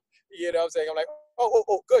 You know what I'm saying? I'm like,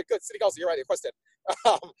 oh, good, city council, you're right, your question.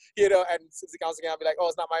 And city council can be like, oh,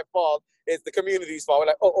 it's not my fault, it's the community's fault. We're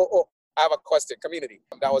like, oh, I have a question, community.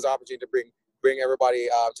 That was an opportunity to bring everybody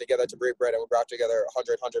together to break bread, and we brought together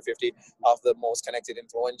 150 of the most connected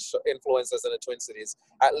influencers in the Twin Cities,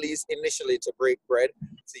 at least initially to break bread,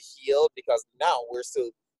 to heal, because now we're still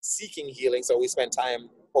seeking healing. So we spend time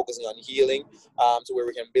focusing on healing to where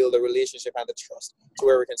we can build a relationship and the trust, to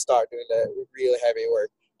where we can start doing the real heavy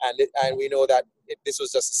work. And we know that this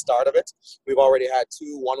was just the start of it. We've already had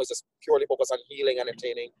two. One was just purely focused on healing and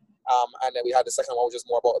entertaining. And then we had the second one, which is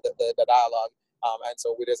more about the dialogue. And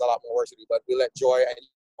so there's a lot more work to do, but we'll let Joy and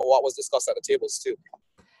what was discussed at the tables too.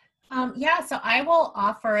 So I will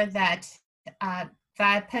offer that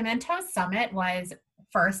the Pimento Summit was,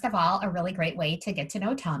 first of all, a really great way to get to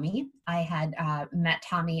know Tomme. I had met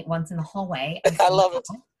Tomme once in the hallway. I love it.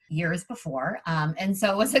 Years before. And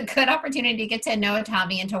so it was a good opportunity to get to know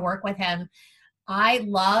Tomme and to work with him. I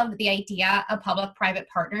love the idea of public-private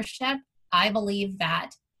partnership. I believe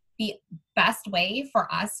that the best way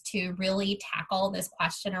for us to really tackle this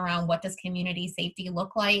question around what does community safety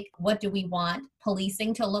look like, what do we want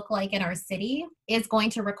policing to look like in our city, is going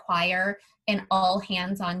to require an all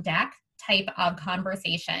hands on deck type of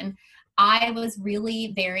conversation. I was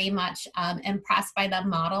really very much impressed by the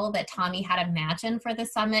model that Tomme had imagined for the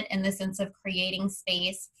summit, in the sense of creating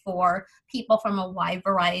space for people from a wide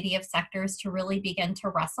variety of sectors to really begin to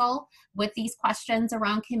wrestle with these questions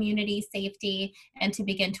around community safety and to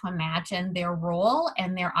begin to imagine their role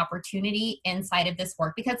and their opportunity inside of this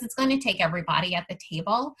work, because it's going to take everybody at the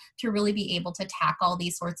table to really be able to tackle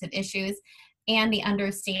these sorts of issues. And the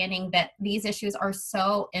understanding that these issues are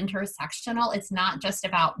so intersectional. It's not just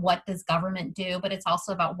about what does government do, but it's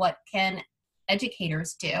also about what can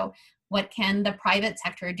educators do, what can the private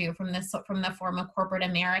sector do from the form of corporate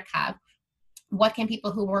America. What can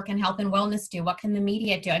people who work in health and wellness do? What can the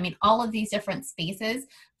media do? I mean, all of these different spaces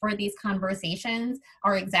for these conversations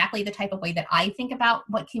are exactly the type of way that I think about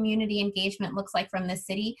what community engagement looks like from the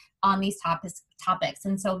city on these topics.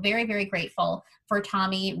 And so very, very grateful for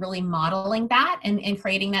Tomme really modeling that and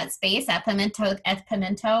creating that space at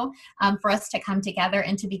Pimento for us to come together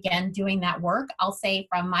and to begin doing that work. I'll say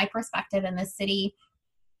from my perspective in the city,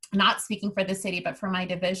 not speaking for the city, but for my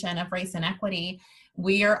division of race and equity,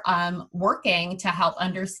 we're working to help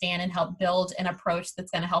understand and help build an approach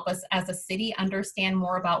that's going to help us as a city understand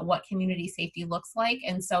more about what community safety looks like.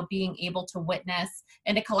 And so being able to witness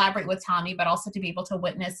and to collaborate with Tomme, but also to be able to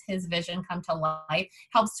witness his vision come to life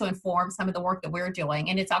helps to inform some of the work that we're doing.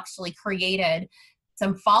 And it's actually created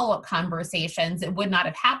some follow-up conversations. It would not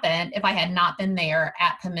have happened if I had not been there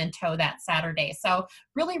at Pimento that Saturday. So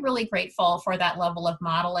really, really grateful for that level of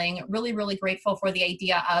modeling. Really, really grateful for the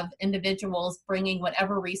idea of individuals bringing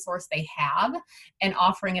whatever resource they have and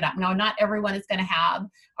offering it up. Now, not everyone is going to have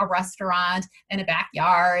a restaurant and a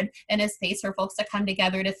backyard and a space for folks to come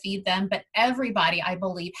together to feed them, but everybody, I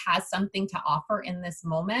believe, has something to offer in this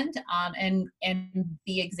moment. And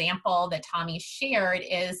the example that Tomme shared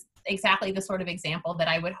is exactly the sort of example that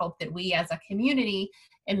I would hope that we as a community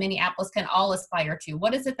in Minneapolis can all aspire to.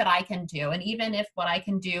 What is it that I can do? And even if what I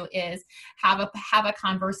can do is have a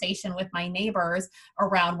conversation with my neighbors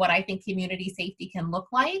around what I think community safety can look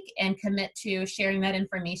like and commit to sharing that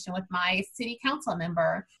information with my city council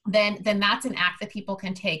member, then that's an act that people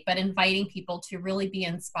can take. But inviting people to really be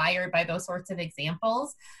inspired by those sorts of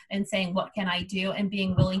examples and saying, what can I do? And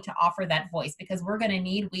being willing to offer that voice, because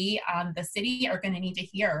the city are going to need to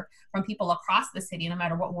hear from people across the city, no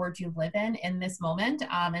matter what ward you live in this moment.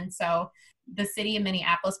 And so the city of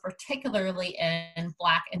Minneapolis, particularly in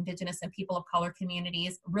Black, Indigenous, and people of color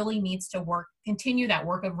communities, really needs to continue that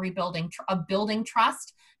work of building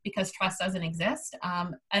trust, because trust doesn't exist,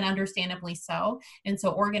 and understandably so. And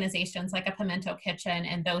so organizations like a Pimento Kitchen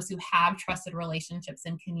and those who have trusted relationships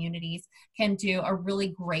in communities can do a really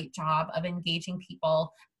great job of engaging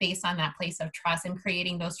people based on that place of trust and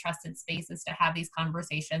creating those trusted spaces to have these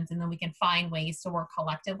conversations. And then we can find ways to work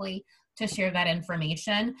collectively to share that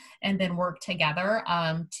information and then work together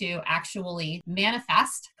to actually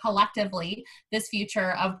manifest collectively this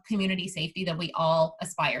future of community safety that we all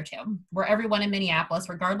aspire to, where everyone in Minneapolis,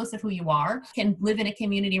 regardless of who you are, can live in a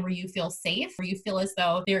community where you feel safe, where you feel as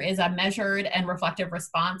though there is a measured and reflective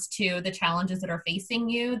response to the challenges that are facing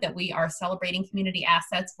you, that we are celebrating community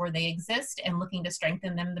assets where they exist and looking to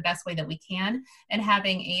strengthen them the best way that we can, and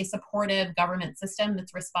having a supportive government system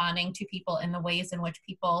that's responding to people in the ways in which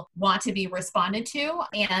people want to be responded to,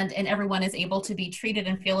 and everyone is able to be treated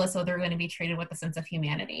and feel as though they're going to be treated with a sense of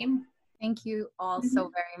humanity. Thank you all so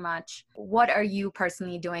very much. What are you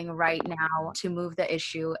personally doing right now to move the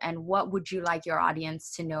issue, and what would you like your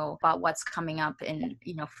audience to know about what's coming up in,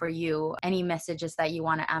 for you? Any messages that you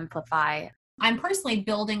want to amplify? I'm personally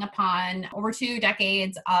building upon over 2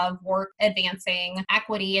 decades of work advancing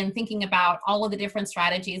equity and thinking about all of the different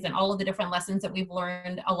strategies and all of the different lessons that we've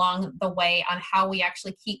learned along the way on how we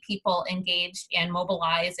actually keep people engaged and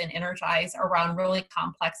mobilized and energized around really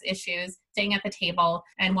complex issues, staying at the table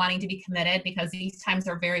and wanting to be committed, because these times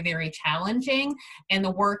are very, very challenging. And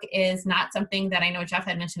the work is not something that I know Jeff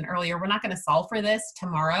had mentioned earlier. We're not going to solve for this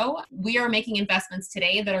tomorrow. We are making investments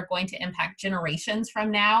today that are going to impact generations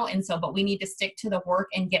from now. And so, but we need to stick to the work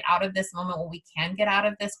and get out of this moment what we can get out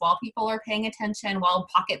of this while people are paying attention, while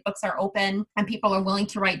pocketbooks are open and people are willing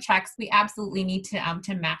to write checks. We absolutely need to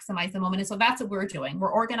maximize the moment. And so that's what we're doing.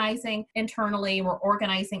 We're organizing internally, we're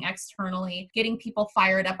organizing externally, getting people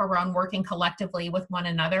fired up around working working collectively with one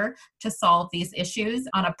another to solve these issues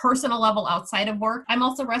on a personal level outside of work. I'm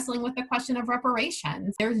also wrestling with the question of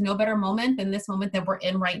reparations. There's no better moment than this moment that we're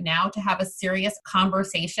in right now to have a serious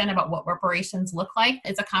conversation about what reparations look like.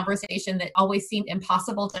 It's a conversation that always seemed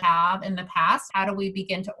impossible to have in the past. How do we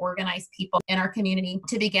begin to organize people in our community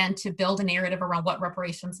to begin to build a narrative around what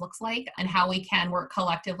reparations looks like and how we can work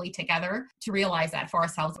collectively together to realize that for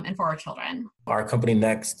ourselves and for our children? Our company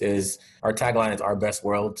Next our tagline is our best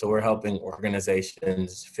world. So we're helping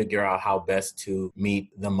organizations figure out how best to meet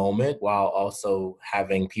the moment while also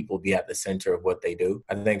having people be at the center of what they do.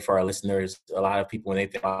 I think for our listeners, a lot of people, when they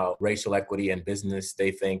think about racial equity and business,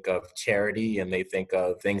 they think of charity and they think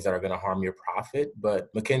of things that are going to harm your profit.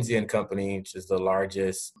 But McKinsey & Company, which is the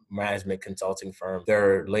largest management consulting firm,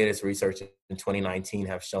 their latest research in 2019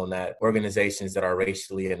 have shown that organizations that are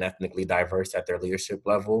racially and ethnically diverse at their leadership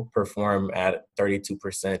level perform at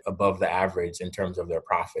 32% above the average in terms of their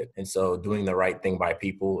profit. And so doing the right thing by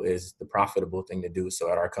people is the profitable thing to do.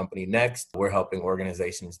 So at our company Next, we're helping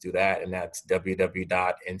organizations do that. And that's www.ncxt.co.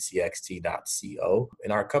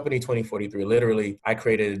 In our company 2043, literally, I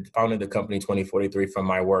founded the company 2043 from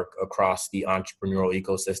my work across the entrepreneurial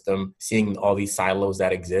ecosystem, seeing all these silos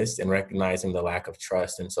that exist and recognizing the lack of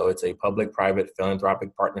trust. And so it's a public-private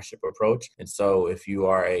philanthropic partnership approach. And so if you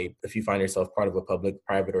find yourself part of a public,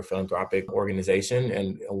 private, or philanthropic organization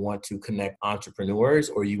and want to connect entrepreneurs,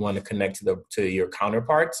 or you want to connect to your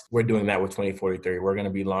counterparts, we're doing that with 2043. We're going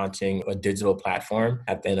to be launching a digital platform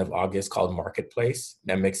at the end of August called Marketplace.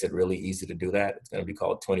 That makes it really easy to do that. It's going to be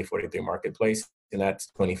called 2043 Marketplace, and that's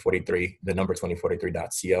 2043, the number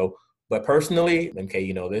 2043.co. But personally, MK,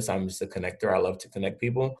 you know this, I'm just a connector. I love to connect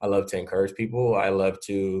people. I love to encourage people. I love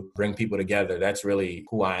to bring people together. That's really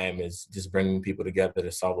who I am, is just bringing people together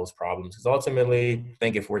to solve those problems. Because ultimately, I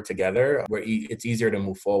think if we're together, it's easier to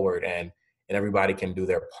move forward and everybody can do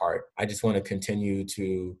their part. I just want to continue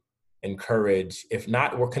to encourage, if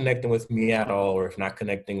not we're connecting with me at all, or if not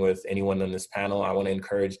connecting with anyone on this panel, I want to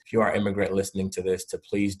encourage, if you are immigrant listening to this, to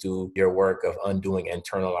please do your work of undoing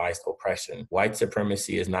internalized oppression. White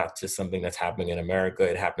supremacy is not just something that's happening in America.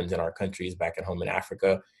 It happens in our countries back at home in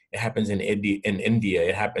Africa. It happens in India.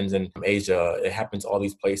 It happens in Asia. It happens all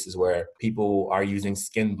these places where people are using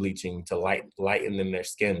skin bleaching to lighten in their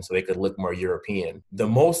skin so they could look more European. The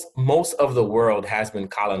most of the world has been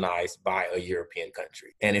colonized by a European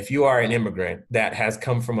country. And if you are an immigrant that has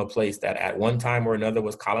come from a place that at one time or another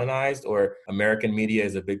was colonized, or American media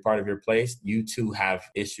is a big part of your place, you too have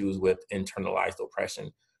issues with internalized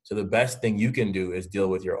oppression. So the best thing you can do is deal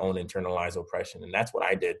with your own internalized oppression. And that's what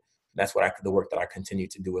I did. That's the work that I continue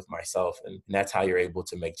to do with myself. And that's how you're able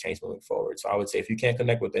to make change moving forward. So I would say if you can't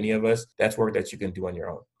connect with any of us, that's work that you can do on your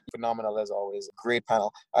own. Phenomenal as always. Great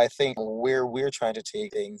panel. I think where we're trying to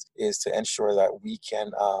take things is to ensure that we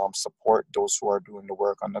can support those who are doing the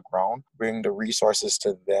work on the ground, bring the resources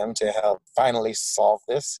to them to help finally solve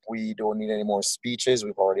this. We don't need any more speeches.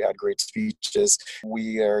 We've already had great speeches.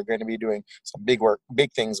 We are going to be doing some big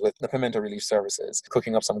things with the Pimento Relief Services,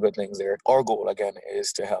 cooking up some good things there. Our goal, again,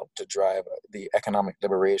 is to help to drive the economic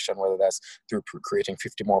liberation, whether that's through creating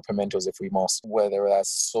 50 more pimentos if we must, whether that's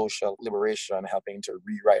social liberation, helping to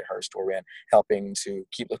rewrite her story and helping to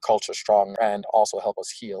keep the culture strong and also help us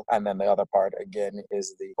heal. And then the other part, again,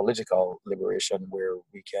 is the political liberation, where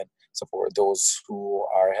we can support those who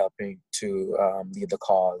are helping to lead the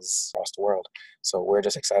cause across the world. So we're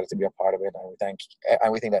just excited to be a part of it.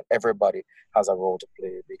 And we think that everybody has a role to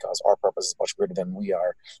play, because our purpose is much greater than we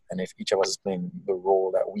are. And if each of us is playing the role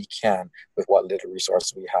that we can with what little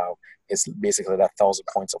resources we have, it's basically that 1,000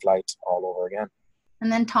 points of light all over again.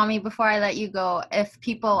 And then Tomme, before I let you go, if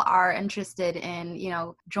people are interested in,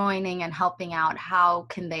 joining and helping out, how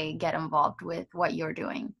can they get involved with what you're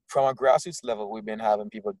doing? From a grassroots level, we've been having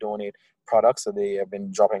people donate products. So they have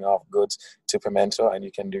been dropping off goods to Pimento, and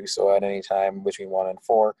you can do so at any time between 1 and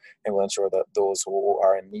 4, and we'll ensure that those who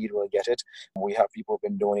are in need will get it. We have people who've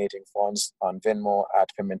been donating funds on Venmo at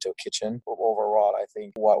Pimento Kitchen. Overall, I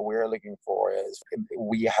think what we're looking for is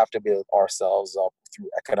we have to build ourselves up through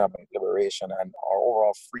economic liberation, and our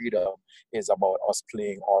overall freedom is about us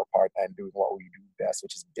playing our part and doing what we do best,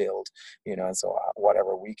 which is build, and so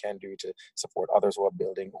whatever we can do to support others who are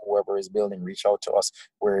building, whoever is building, reach out to us.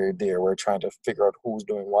 We're there. We're trying to figure out who's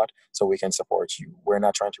doing what so we can support you. We're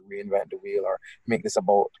not trying to reinvent the wheel or make this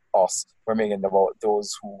about us. We're making it about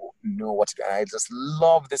those who know what to do. And I just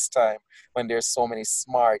love this time when there's so many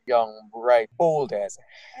smart, young, bright, bold as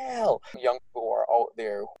hell young people who are out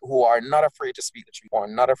there who are not afraid to speak the truth, or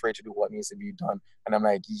not afraid to do what needs to be done. And I'm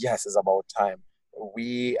like, yes, it's about time.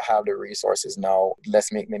 We have the resources now.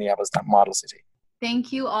 Let's make Minneapolis that model city.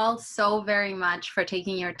 Thank you all so very much for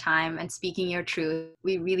taking your time and speaking your truth.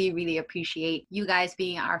 We really, really appreciate you guys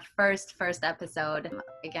being our first episode.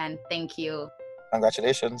 Again, thank you.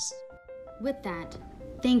 Congratulations. With that,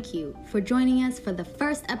 thank you for joining us for the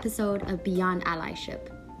first episode of Beyond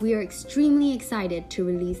Allyship. We are extremely excited to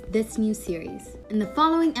release this new series. In the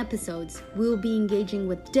following episodes, we will be engaging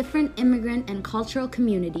with different immigrant and cultural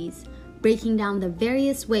communities, breaking down the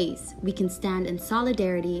various ways we can stand in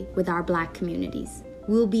solidarity with our Black communities.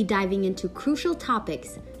 We will be diving into crucial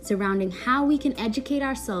topics surrounding how we can educate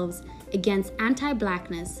ourselves against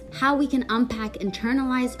anti-Blackness, how we can unpack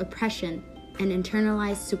internalized oppression and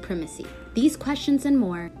internalized supremacy. These questions and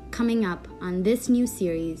more coming up on this new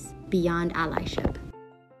series, Beyond Allyship.